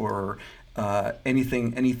collaborators or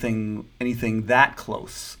anything that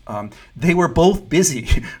close. They were both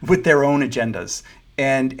busy with their own agendas,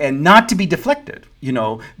 and not to be deflected,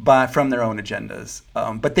 from their own agendas.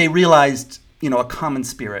 But they realized, a common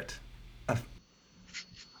spirit.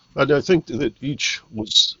 And I think that each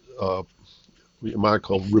was, we might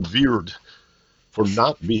call, revered for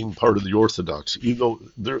not being part of the orthodoxy, even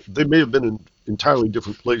though they may have been in entirely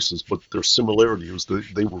different places, but their similarity was that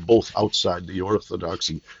they were both outside the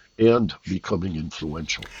orthodoxy and becoming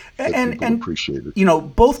influential. And appreciated.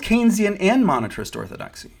 Both Keynesian and monetarist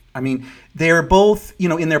orthodoxy. I mean, they're both,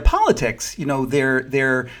 in their politics,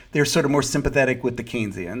 they're sort of more sympathetic with the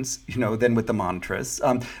Keynesians, than with the monetarists.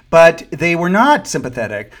 But they were not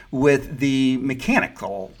sympathetic with the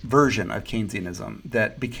mechanical version of Keynesianism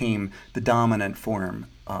that became the dominant form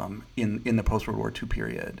in the post-World War II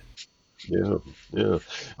period. Yeah.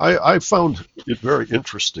 I found it very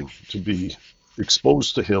interesting to be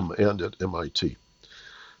exposed to him and at MIT.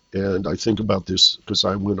 And I think about this because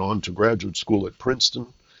I went on to graduate school at Princeton,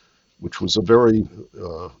 which was a very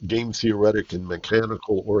game theoretic and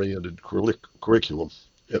mechanical oriented curriculum.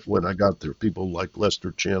 When I got there, people like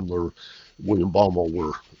Lester Chandler, William Baumol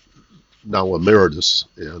were now emeritus.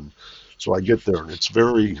 And so I get there, and it's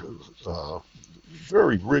very,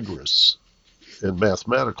 very rigorous and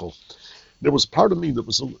mathematical. There was part of me that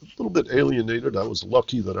was a little bit alienated. I was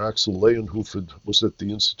lucky that Axel Leyenhoff was at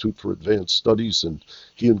the Institute for Advanced Studies, and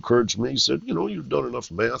he encouraged me. He said, you've done enough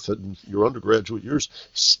math in your undergraduate years.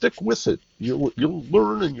 Stick with it. You'll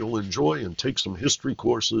learn and you'll enjoy, and take some history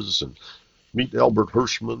courses and meet Albert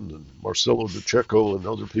Hirschman and Marcelo DeCecco and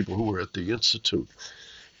other people who were at the Institute.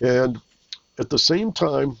 And at the same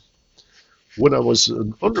time, when I was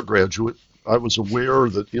an undergraduate, I was aware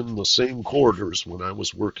that in the same corridors when I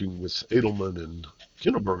was working with Edelman and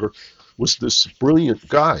Kindleberger was this brilliant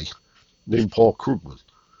guy named Paul Krugman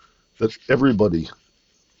that everybody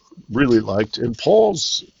really liked. And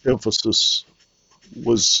Paul's emphasis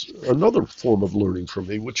was another form of learning for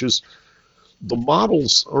me, which is the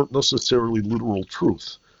models aren't necessarily literal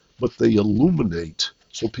truth, but they illuminate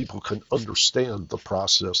so people can understand the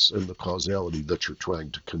process and the causality that you're trying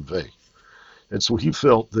to convey. And so he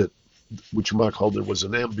felt that which you might call there was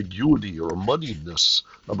an ambiguity or a muddiness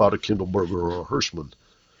about a Kindleberger or a Hirschman,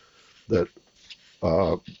 that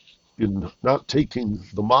in not taking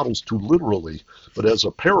the models too literally, but as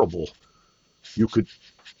a parable, you could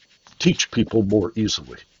teach people more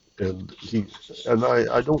easily. And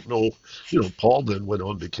I don't know, Paul then went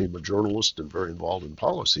on, became a journalist and very involved in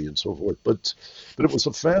policy and so forth. But it was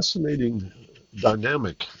a fascinating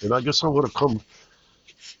dynamic. And I guess I want to come,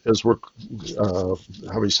 as we're, how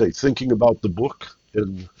do you say, thinking about the book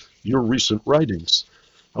and your recent writings,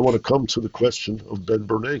 I want to come to the question of Ben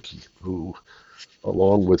Bernanke, who,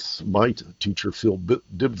 along with my teacher Phil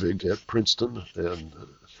Dybvig at Princeton and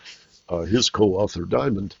his co-author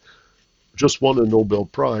Diamond, just won a Nobel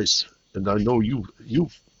Prize. And I know you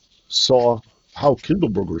saw how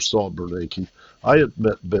Kindleberger saw Bernanke. I had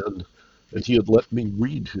met Ben, and he had let me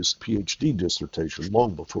read his PhD dissertation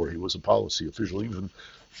long before he was a policy official. Even,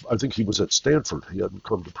 I think he was at Stanford. He hadn't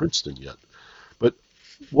come to Princeton yet. But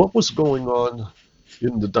what was going on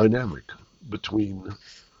in the dynamic between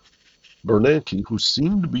Bernanke, who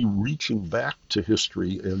seemed to be reaching back to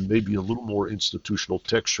history and maybe a little more institutional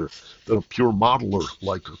texture than a pure modeler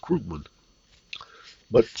like a Krugman?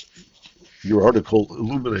 But your article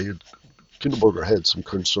illuminated Kindleberger had some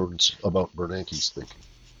concerns about Bernanke's thinking.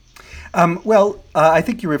 I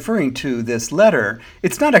think you're referring to this letter.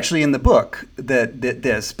 It's not actually in the book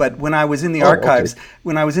but when I was in the archives,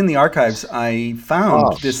 I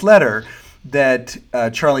found this letter that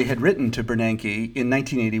Charlie had written to Bernanke in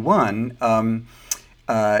 1981.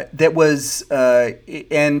 That was,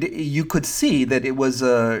 and you could see that it was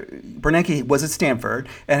Bernanke was at Stanford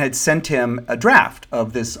and had sent him a draft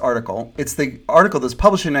of this article. It's the article that's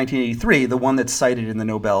published in 1983, the one that's cited in the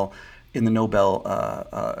Nobel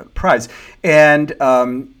Prize, and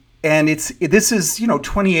this is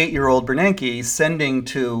 28-year-old Bernanke sending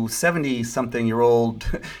to 70-something-year-old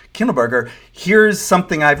Kindleberger, here's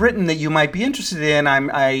something I've written that you might be interested in.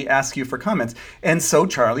 I ask you for comments. And so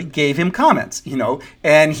Charlie gave him comments,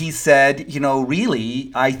 and he said,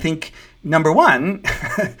 really, I think, number one,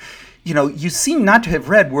 you seem not to have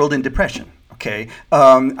read World in Depression. Okay,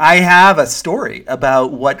 I have a story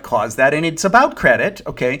about what caused that, and it's about credit,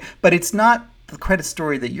 okay, but it's not the credit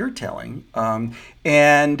story that you're telling.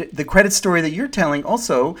 And the credit story that you're telling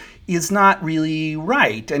also is not really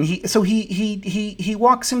right. And he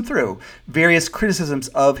walks him through various criticisms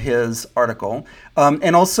of his article.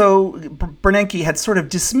 And also Bernanke had sort of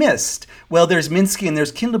dismissed, well, there's Minsky and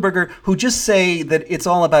there's Kindleberger who just say that it's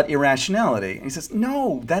all about irrationality. And he says,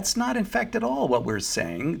 no, that's not in fact at all what we're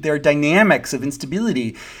saying. There are dynamics of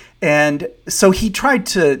instability. And so he tried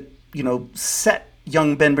to, set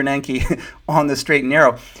young Ben Bernanke on the straight and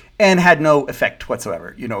narrow, and had no effect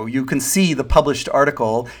whatsoever. You can see the published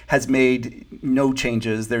article has made no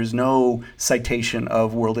changes. There's no citation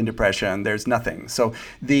of World in Depression. There's nothing. So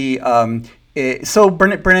Bernanke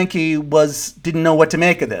didn't know what to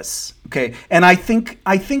make of this. Okay, and I think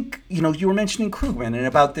you were mentioning Krugman and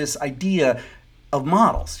about this idea of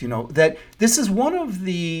models. That this is one of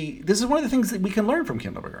the things that we can learn from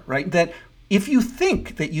Kindleberger, right? That if you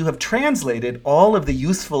think that you have translated all of the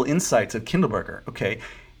useful insights of Kindleberger, okay,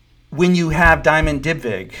 when you have Diamond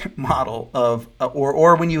Dybvig model of,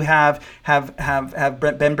 or when you have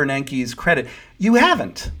Ben Bernanke's credit, you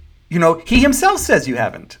haven't. He himself says you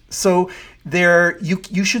haven't. So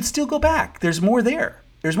you should still go back. There's more there.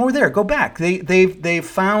 Go back. They've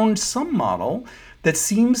found some model that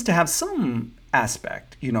seems to have some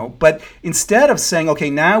aspect, but instead of saying, okay,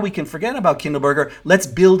 now we can forget about Kindleberger, let's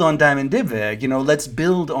build on Diamond Dybvig, let's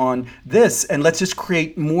build on this, and let's just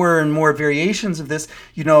create more and more variations of this.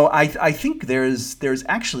 I think there's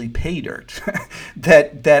actually pay dirt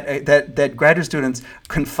that graduate students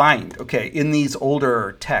can find, okay, in these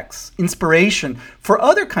older texts, inspiration for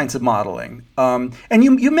other kinds of modeling. And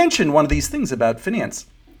you mentioned one of these things about finance.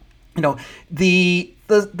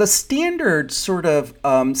 The standard sort of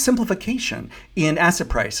simplification in asset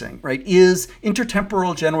pricing, right, is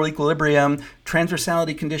intertemporal general equilibrium,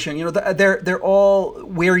 transversality condition. They're all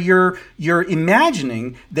where you're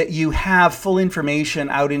imagining that you have full information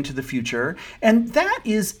out into the future, and that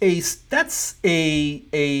gives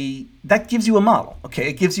you a model. Okay,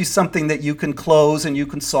 it gives you something that you can close and you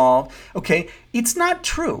can solve. Okay, it's not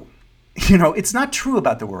true. It's not true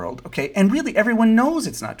about the world, okay? And really, everyone knows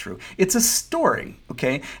it's not true. It's a story,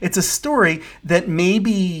 okay? It's a story that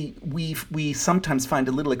maybe we sometimes find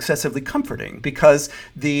a little excessively comforting, because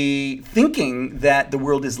the thinking that the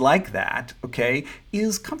world is like that, okay,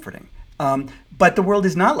 is comforting. But the world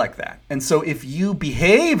is not like that. And so if you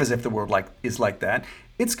behave as if the world is like that,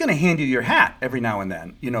 it's going to hand you your hat every now and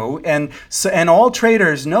then, and so, and all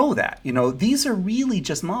traders know that, these are really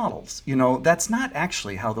just models, that's not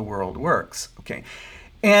actually how the world works. Okay.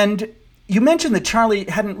 And you mentioned that Charlie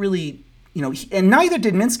hadn't really, and neither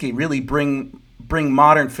did Minsky really bring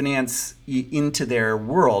modern finance into their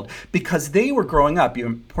world, because they were growing up,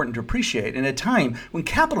 important to appreciate, in a time when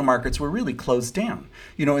capital markets were really closed down.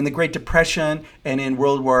 In the Great Depression and in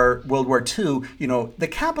World War II, the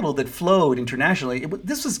capital that flowed internationally,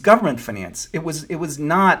 this was government finance. It was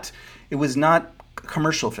not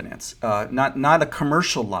commercial finance, not a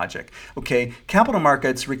commercial logic. Okay, capital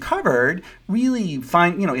markets recovered really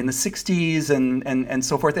fine, in the 60s and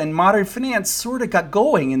so forth, and modern finance sort of got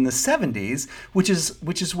going in the 70s, which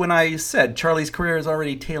is when I said Charlie's career is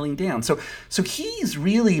already tailing down. So he's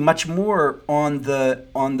really much more on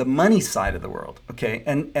the money side of the world. Okay,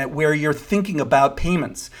 and where you're thinking about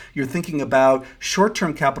payments, you're thinking about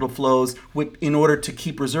short-term capital flows in order to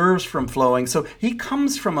keep reserves from flowing. So he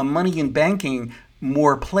comes from a money and banking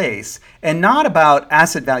more place, and not about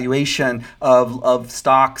asset valuation of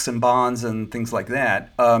stocks and bonds and things like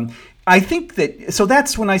that. I think that, so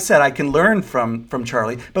that's when I said I can learn from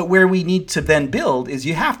Charlie, but where we need to then build is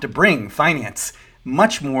you have to bring finance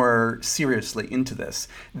much more seriously into this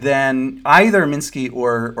than either Minsky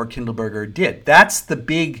or Kindleberger did. That's the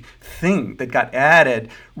big thing that got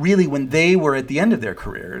added really when they were at the end of their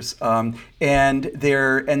careers,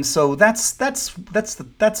 and so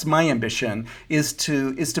that's my ambition, is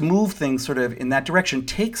to move things sort of in that direction,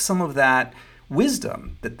 take some of that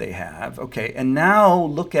wisdom that they have, okay, and now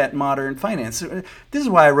look at modern finance. This is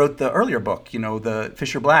why I wrote the earlier book, the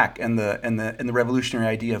Fisher Black and the revolutionary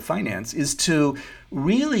idea of finance, is to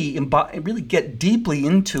really get deeply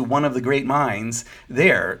into one of the great minds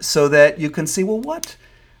there, so that you can see, well, what?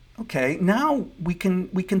 Okay, now we can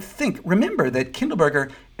think. Remember that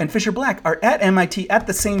Kindleberger and Fisher Black are at MIT at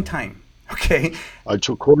the same time. Okay. I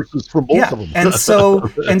took courses from both of them. and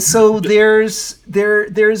so there's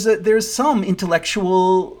some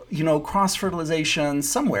intellectual, cross fertilization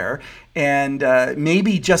somewhere, and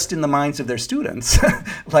maybe just in the minds of their students,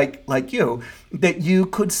 like you, that you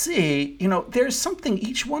could see, there's something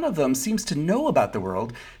each one of them seems to know about the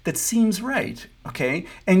world that seems right. Okay,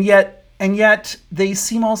 and yet they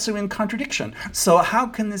seem also in contradiction. So how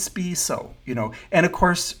can this be so? And of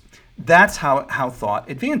course, that's how thought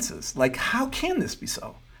advances. Like, how can this be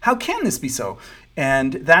so? How can this be so?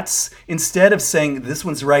 And that's, instead of saying this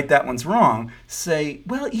one's right, that one's wrong, say,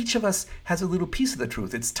 well, each of us has a little piece of the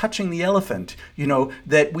truth. It's touching the elephant,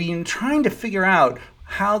 that we're trying to figure out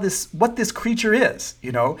what this creature is,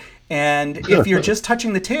 and if you're just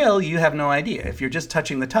touching the tail, you have no idea. If you're just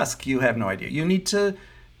touching the tusk, you have no idea. You need to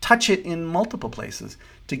touch it in multiple places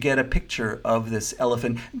to get a picture of this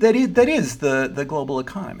elephant that is the global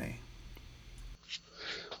economy.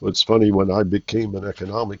 Well, it's funny, when I became an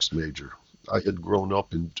economics major, I had grown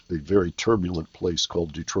up in a very turbulent place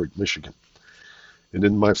called Detroit, Michigan. And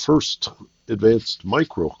in my first advanced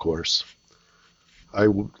micro course, I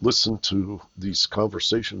would listen to these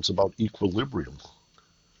conversations about equilibrium.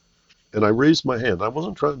 And I raised my hand. I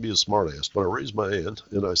wasn't trying to be a smartass, but I raised my hand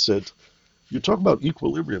and I said, "You talk about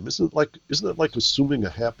equilibrium. Isn't it like assuming a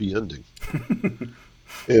happy ending?"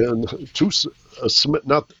 And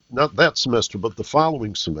not that semester, but the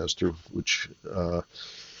following semester, which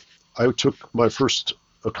I took my first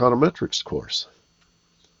econometrics course.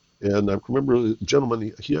 And I remember a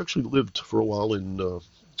gentleman, he actually lived for a while in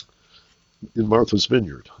Martha's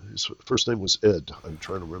Vineyard. His first name was Ed. I'm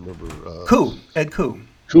trying to remember. Ed Koo.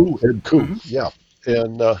 Ed Koo, yeah.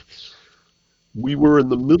 And we were in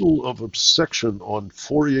the middle of a section on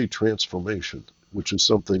Fourier transformation, which is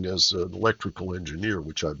something, as an electrical engineer,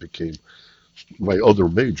 which I became my other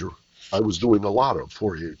major, I was doing a lot of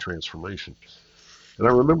Fourier transformation. And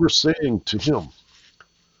I remember saying to him,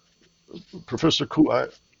 "Professor Koo,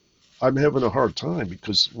 I'm having a hard time,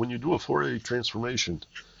 because when you do a Fourier transformation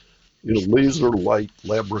in a laser light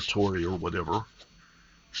laboratory or whatever,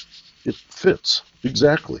 it fits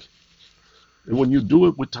exactly. And when you do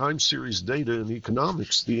it with time series data in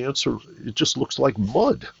economics, the answer, it just looks like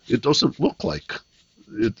mud. It doesn't look like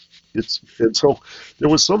it. And so there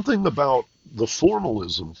was something about the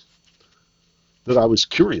formalism that I was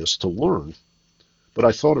curious to learn, but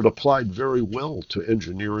I thought it applied very well to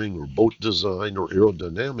engineering or boat design or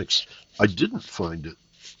aerodynamics. I didn't find it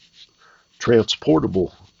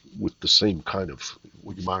transportable with the same kind of,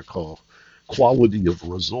 what you might call, quality of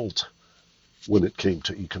result when it came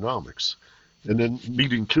to economics. And then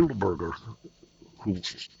meeting Kindleberger, who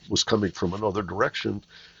was coming from another direction,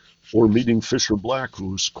 or meeting Fisher Black,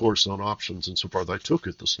 whose course on options and so forth I took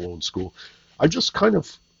at the Sloan School, I just kind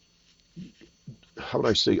of how would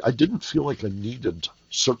I say, I didn't feel like I needed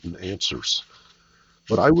certain answers,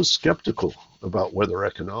 but I was skeptical about whether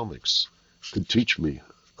economics could teach me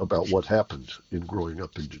about what happened in growing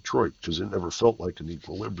up in Detroit, because it never felt like an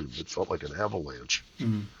equilibrium. It felt like an avalanche.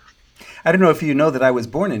 I don't know if you know that I was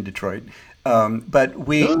born in Detroit, but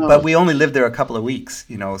Ah, we only lived there a couple of weeks,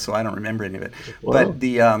 so I don't remember any of it. well,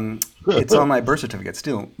 But it's on my birth certificate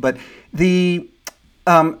still. But the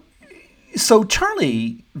um, so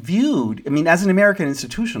Charlie viewed, I mean, as an American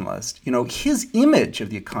institutionalist, his image of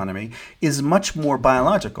the economy is much more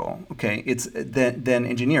biological, okay? It's than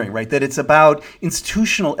engineering, right? That it's about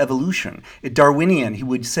institutional evolution. Darwinian, he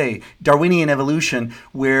would say, Darwinian evolution,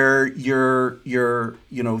 where there's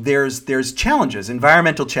challenges,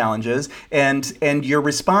 environmental challenges, and you're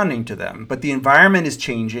responding to them, but the environment is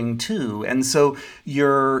changing too, and so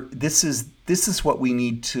this is what we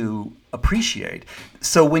need to appreciate.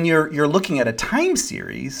 So when you're looking at a time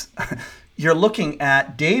series, you're looking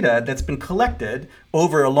at data that's been collected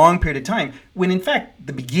over a long period of time, when in fact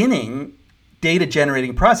the beginning data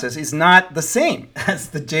generating process is not the same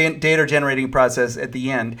as the data generating process at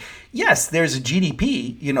the end. Yes, there's a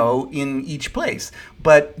GDP, in each place,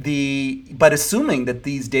 but assuming that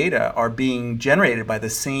these data are being generated by the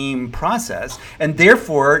same process, and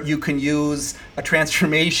therefore you can use a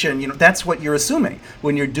transformation, that's what you're assuming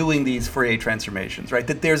when you're doing these Fourier transformations, right?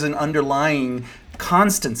 That there's an underlying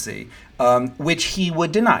constancy, which he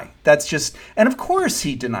would deny. And of course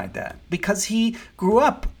he denied that because he grew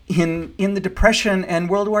up in the Depression and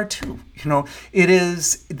World War II. It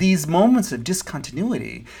is these moments of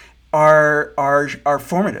discontinuity are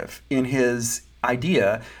formative in his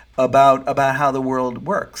idea about how the world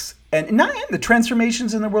works, and not the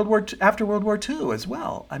transformations in the after World War II as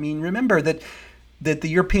well. I mean, remember that the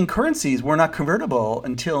European currencies were not convertible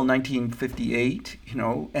until 1958,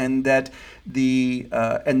 and that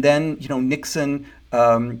and then Nixon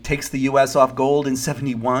takes the U.S. off gold in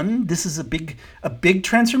 '71. This is a big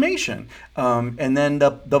transformation, and then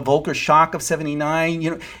the Volcker shock of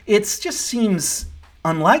 '79. It just seems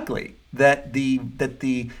unlikely that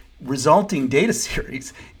the resulting data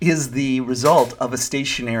series is the result of a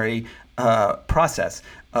stationary process,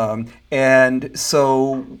 and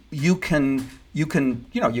so you can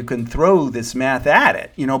throw this math at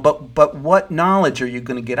it, but what knowledge are you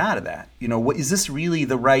going to get out of that? Is this really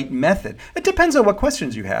the right method? It depends on what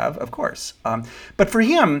questions you have, of course. But for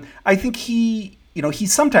him, I think he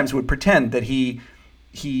sometimes would pretend that he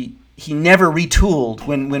never retooled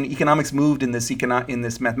when economics moved in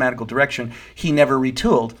this mathematical direction. He never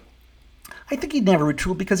retooled. I think he never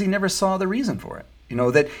retooled because he never saw the reason for it.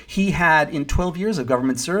 That he had, in 12 years of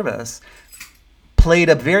government service, played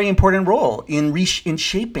a very important role in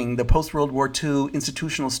shaping the post-World War II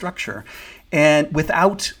institutional structure, and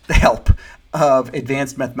without the help of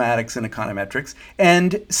advanced mathematics and econometrics,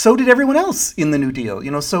 and so did everyone else in the New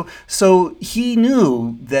Deal. So he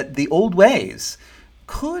knew that the old ways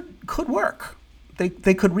could work.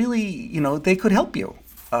 They could really, they could help you,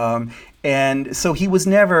 and so he was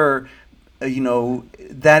never,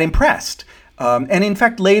 that impressed. And in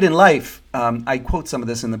fact, late in life, I quote some of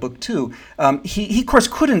this in the book too, he of course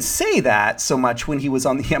couldn't say that so much when he was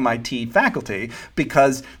on the MIT faculty,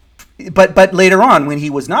 but later on, when he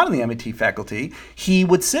was not on the MIT faculty, he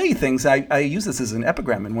would say things. I use this as an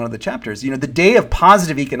epigram in one of the chapters. The day of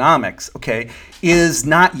positive economics, okay, is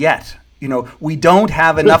not yet. We don't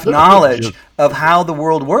have enough knowledge of how the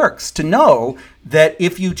world works to know that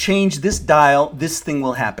if you change this dial, this thing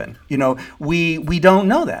will happen. We don't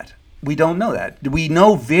know that. We don't know that. We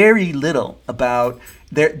know very little about.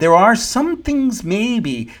 There are some things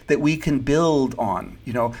maybe that we can build on,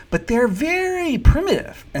 but they're very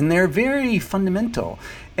primitive and they're very fundamental,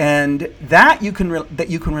 and that you can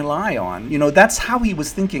rely on. That's how he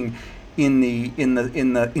was thinking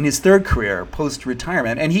in his third career post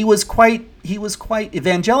retirement, and he was quite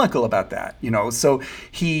evangelical about that. So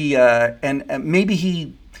he and maybe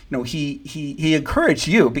he encouraged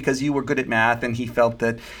you because you were good at math, and he felt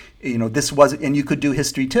that this wasn't, and you could do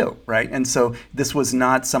history too, right? And so this was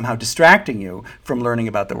not somehow distracting you from learning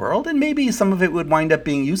about the world, and maybe some of it would wind up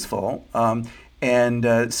being useful.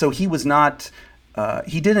 So he was not.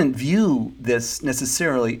 He didn't view this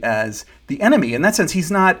necessarily as the enemy. In that sense,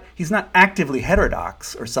 he's not actively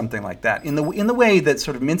heterodox or something like that in the way that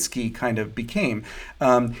sort of Minsky kind of became.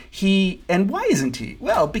 And why isn't he?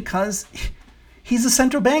 Well, because he's a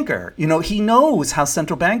central banker. He knows how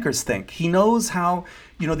central bankers think. He knows how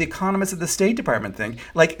the economists at the State Department think.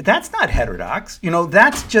 Like, that's not heterodox.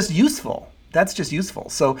 That's just useful.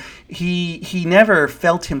 So he never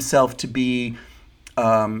felt himself to be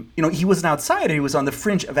he was an outsider. He was on the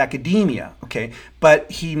fringe of academia, okay, but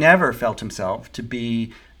he never felt himself to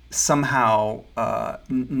be somehow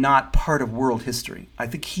not part of world history. I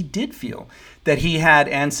think he did feel that he had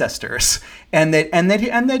ancestors, and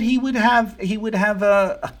that he would have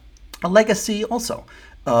a legacy also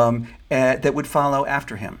that would follow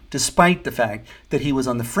after him, despite the fact that he was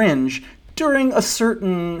on the fringe during a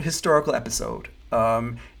certain historical episode.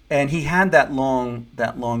 And he had that long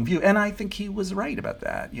view, and I think he was right about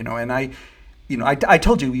that. And I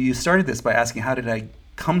told you started this by asking how did I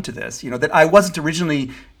come to this. That I wasn't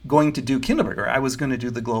originally going to do Kindleberger. I was going to do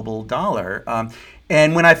the global dollar.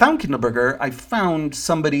 And when I found Kindleberger, I found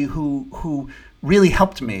somebody who really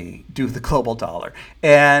helped me do the global dollar.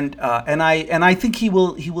 And I think he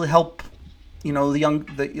will help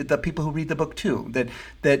the people who read the book too.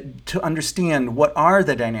 That to understand what are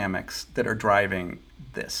the dynamics that are driving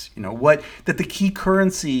this. That the key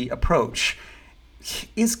currency approach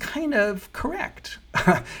is kind of correct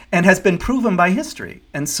and has been proven by history.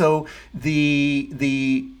 And so the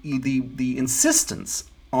insistence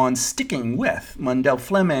on sticking with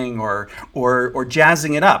Mundell-Fleming or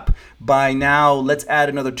jazzing it up by now let's add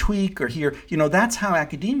another tweak or here, that's how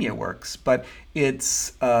academia works. But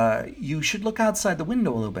it's you should look outside the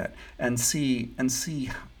window a little bit and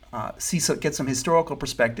get some historical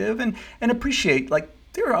perspective and appreciate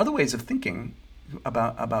there are other ways of thinking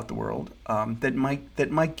about the world that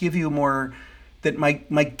might give you more, that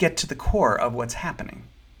might get to the core of what's happening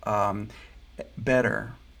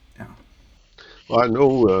better. Yeah. Well, I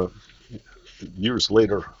know years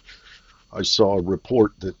later I saw a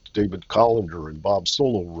report that David Collender and Bob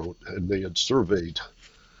Solow wrote, and they had surveyed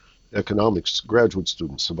economics graduate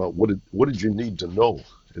students about what did you need to know,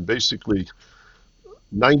 and basically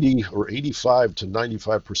 90 or 85 to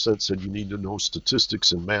 95% said you need to know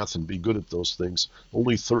statistics and math and be good at those things.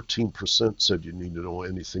 Only 13% said you need to know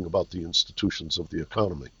anything about the institutions of the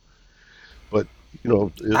economy. But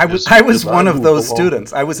I was one of those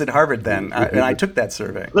students. I was at Harvard then, and I took that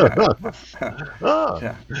survey.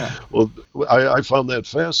 Yeah. Well, I found that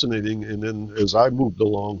fascinating, and then as I moved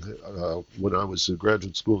along, when I was at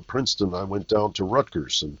graduate school at Princeton, I went down to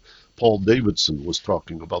Rutgers, and Paul Davidson was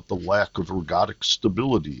talking about the lack of ergodic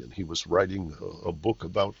stability, and he was writing a book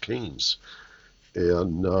about Keynes.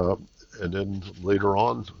 And then later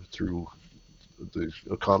on, through the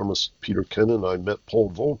economist Peter Kennan, I met Paul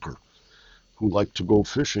Volcker, who liked to go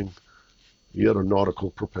fishing. He had a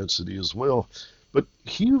nautical propensity as well. But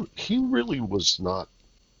he really was not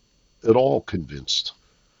at all convinced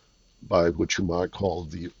by what you might call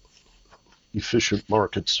the efficient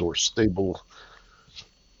markets or stable,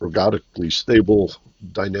 ergodically stable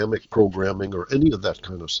dynamic programming or any of that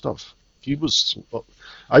kind of stuff.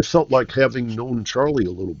 I felt like having known Charlie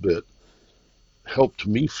a little bit helped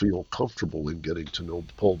me feel comfortable in getting to know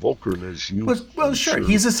Paul Volcker. And as you sure,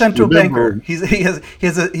 he's a central banker. He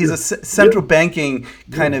has a central banking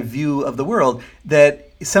kind of view of the world that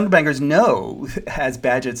central bankers know, as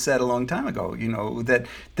Bagehot said a long time ago.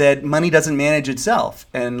 That money doesn't manage itself,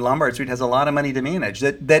 and Lombard Street has a lot of money to manage.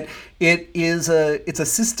 That it's a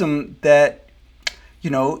system that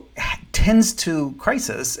tends to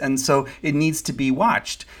crisis, and so it needs to be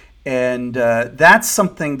watched. And that's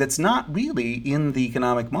something that's not really in the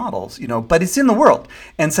economic models, but it's in the world.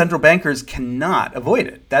 And central bankers cannot avoid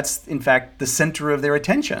it. That's, in fact, the center of their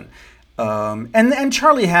attention. And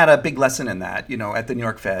Charlie had a big lesson in that, at the New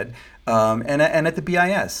York Fed and at the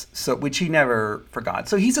BIS, which he never forgot.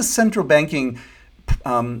 So he's a central banking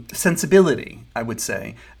sensibility, I would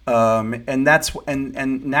say. And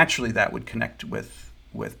naturally that would connect with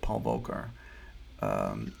Paul Volcker.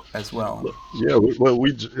 As well. Yeah, well,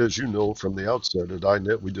 we, as you know from the outset at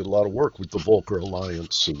INET, we did a lot of work with the Volcker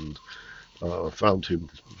Alliance and found him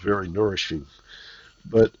very nourishing.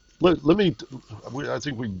 But I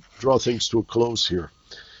think we draw things to a close here.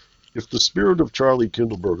 If the spirit of Charlie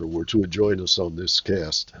Kindleberger were to join us on this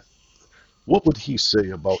cast, what would he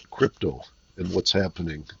say about crypto and what's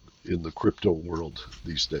happening in the crypto world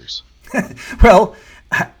these days? Well,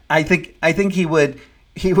 I think he would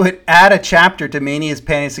add a chapter to Manias,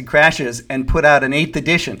 Panics, and Crashes and put out an 8th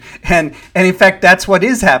edition. And in fact, that's what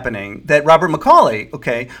is happening. That Robert Macaulay,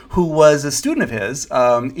 who was a student of his,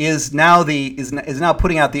 is now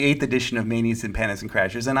putting out the 8th edition of Manias and Panics and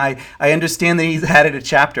Crashes. And I understand that he's added a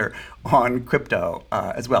chapter on crypto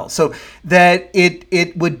as well. So that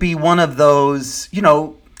it would be one of those,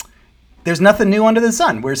 there's nothing new under the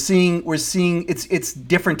sun. We're seeing it's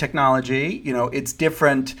different technology, it's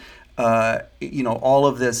different. All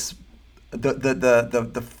of this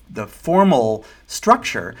the formal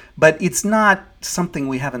structure, but it's not something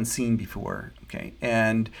we haven't seen before. Okay,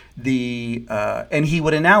 and he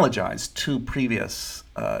would analogize to previous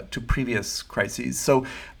crises. So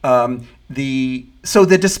the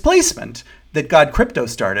displacement that got crypto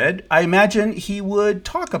started, I imagine he would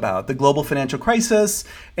talk about the global financial crisis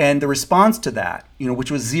and the response to that,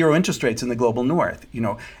 which was zero interest rates in the global north,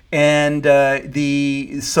 and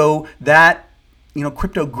so that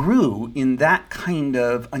crypto grew in that kind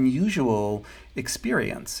of unusual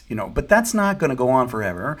experience, but that's not going to go on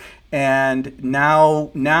forever. And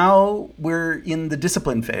now we're in the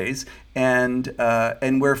discipline phase, and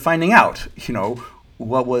we're finding out,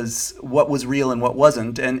 what was real and what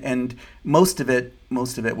wasn't, and most of it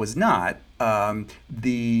was not.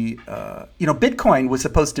 Bitcoin was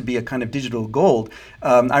supposed to be a kind of digital gold.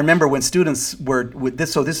 I remember when students were with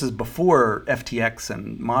this. So this is before FTX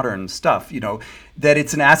and modern stuff. That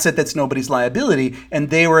it's an asset that's nobody's liability, and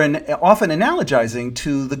they were often analogizing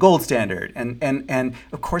to the gold standard. And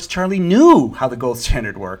of course, Charlie knew how the gold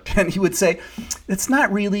standard worked, and he would say, "It's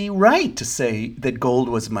not really right to say that gold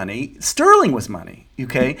was money. Sterling was money."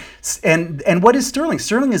 Okay, and what is sterling?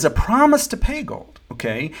 Sterling is a promise to pay gold.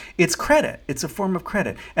 Okay, it's credit. It's a form of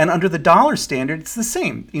credit. And under the dollar standard, it's the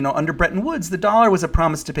same. Under Bretton Woods, the dollar was a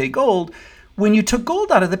promise to pay gold. When you took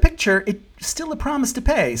gold out of the picture, it's still a promise to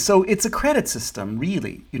pay. So it's a credit system,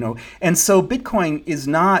 really. And so Bitcoin is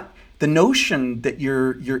not the notion that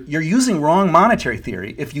you're using wrong monetary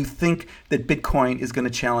theory if you think that Bitcoin is going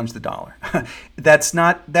to challenge the dollar. That's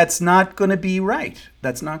not going to be right.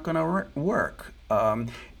 That's not going to work.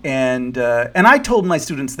 And I told my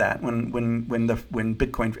students that when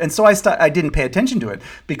Bitcoin, and so I didn't pay attention to it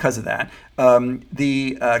because of that.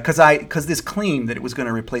 Because this claim that it was going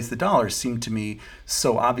to replace the dollar seemed to me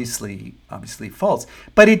so obviously false.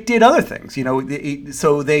 But it did other things,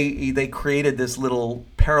 So they created this little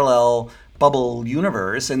parallel bubble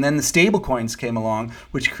universe, and then the stable coins came along,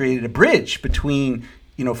 which created a bridge between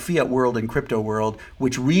fiat world and crypto world,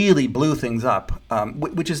 which really blew things up,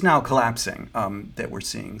 which is now collapsing, that we're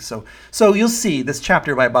seeing. So you'll see this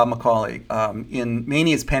chapter by Bob McCauley in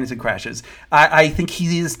Manias, Panics, and Crashes. I think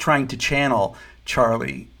he is trying to channel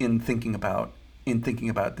Charlie in thinking about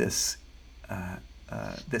this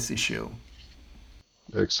this issue.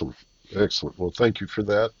 Excellent. Well, thank you for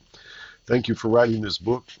that. Thank you for writing this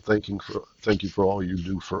book. Thank you for all you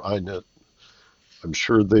do for INET. I'm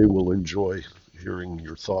sure they will enjoy hearing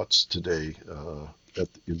your thoughts today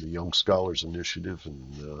in the Young Scholars Initiative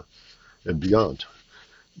and beyond.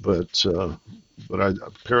 But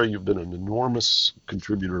Perry, you've been an enormous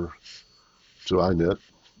contributor to INET,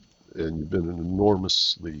 and you've been an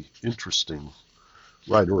enormously interesting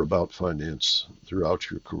writer about finance throughout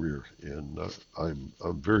your career. And I'm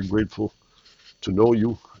very grateful to know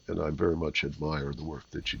you, and I very much admire the work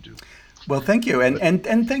that you do. Well, thank you, and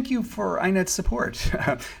thank you for INET's support.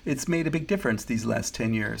 It's made a big difference these last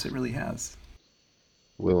 10 years. It really has.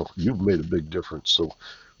 Well, you've made a big difference. So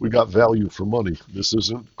we got value for money. This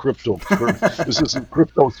isn't crypto. This isn't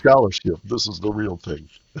crypto scholarship. This is the real thing.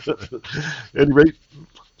 At any rate,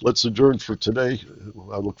 let's adjourn for today.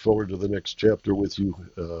 I look forward to the next chapter with you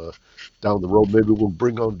down the road. Maybe we'll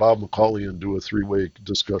bring on Bob McCauley and do a three-way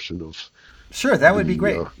discussion of. Sure, that would be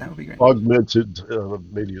great. That would be great. Augmented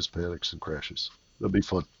Manias, Panics, and Crashes. That'd be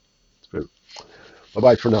fun.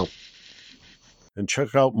 Bye-bye for now. And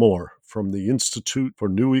check out more from the Institute for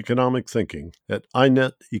New Economic Thinking at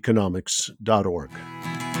ineteconomics.org.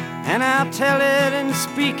 And I'll tell it and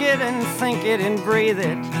speak it and think it and breathe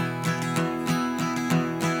it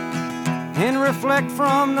and reflect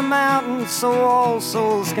from the mountains so all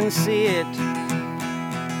souls can see it.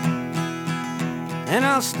 And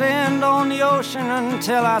I'll stand on the ocean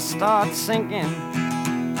until I start sinking.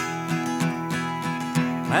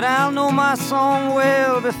 But I'll know my song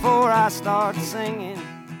well before I start singing.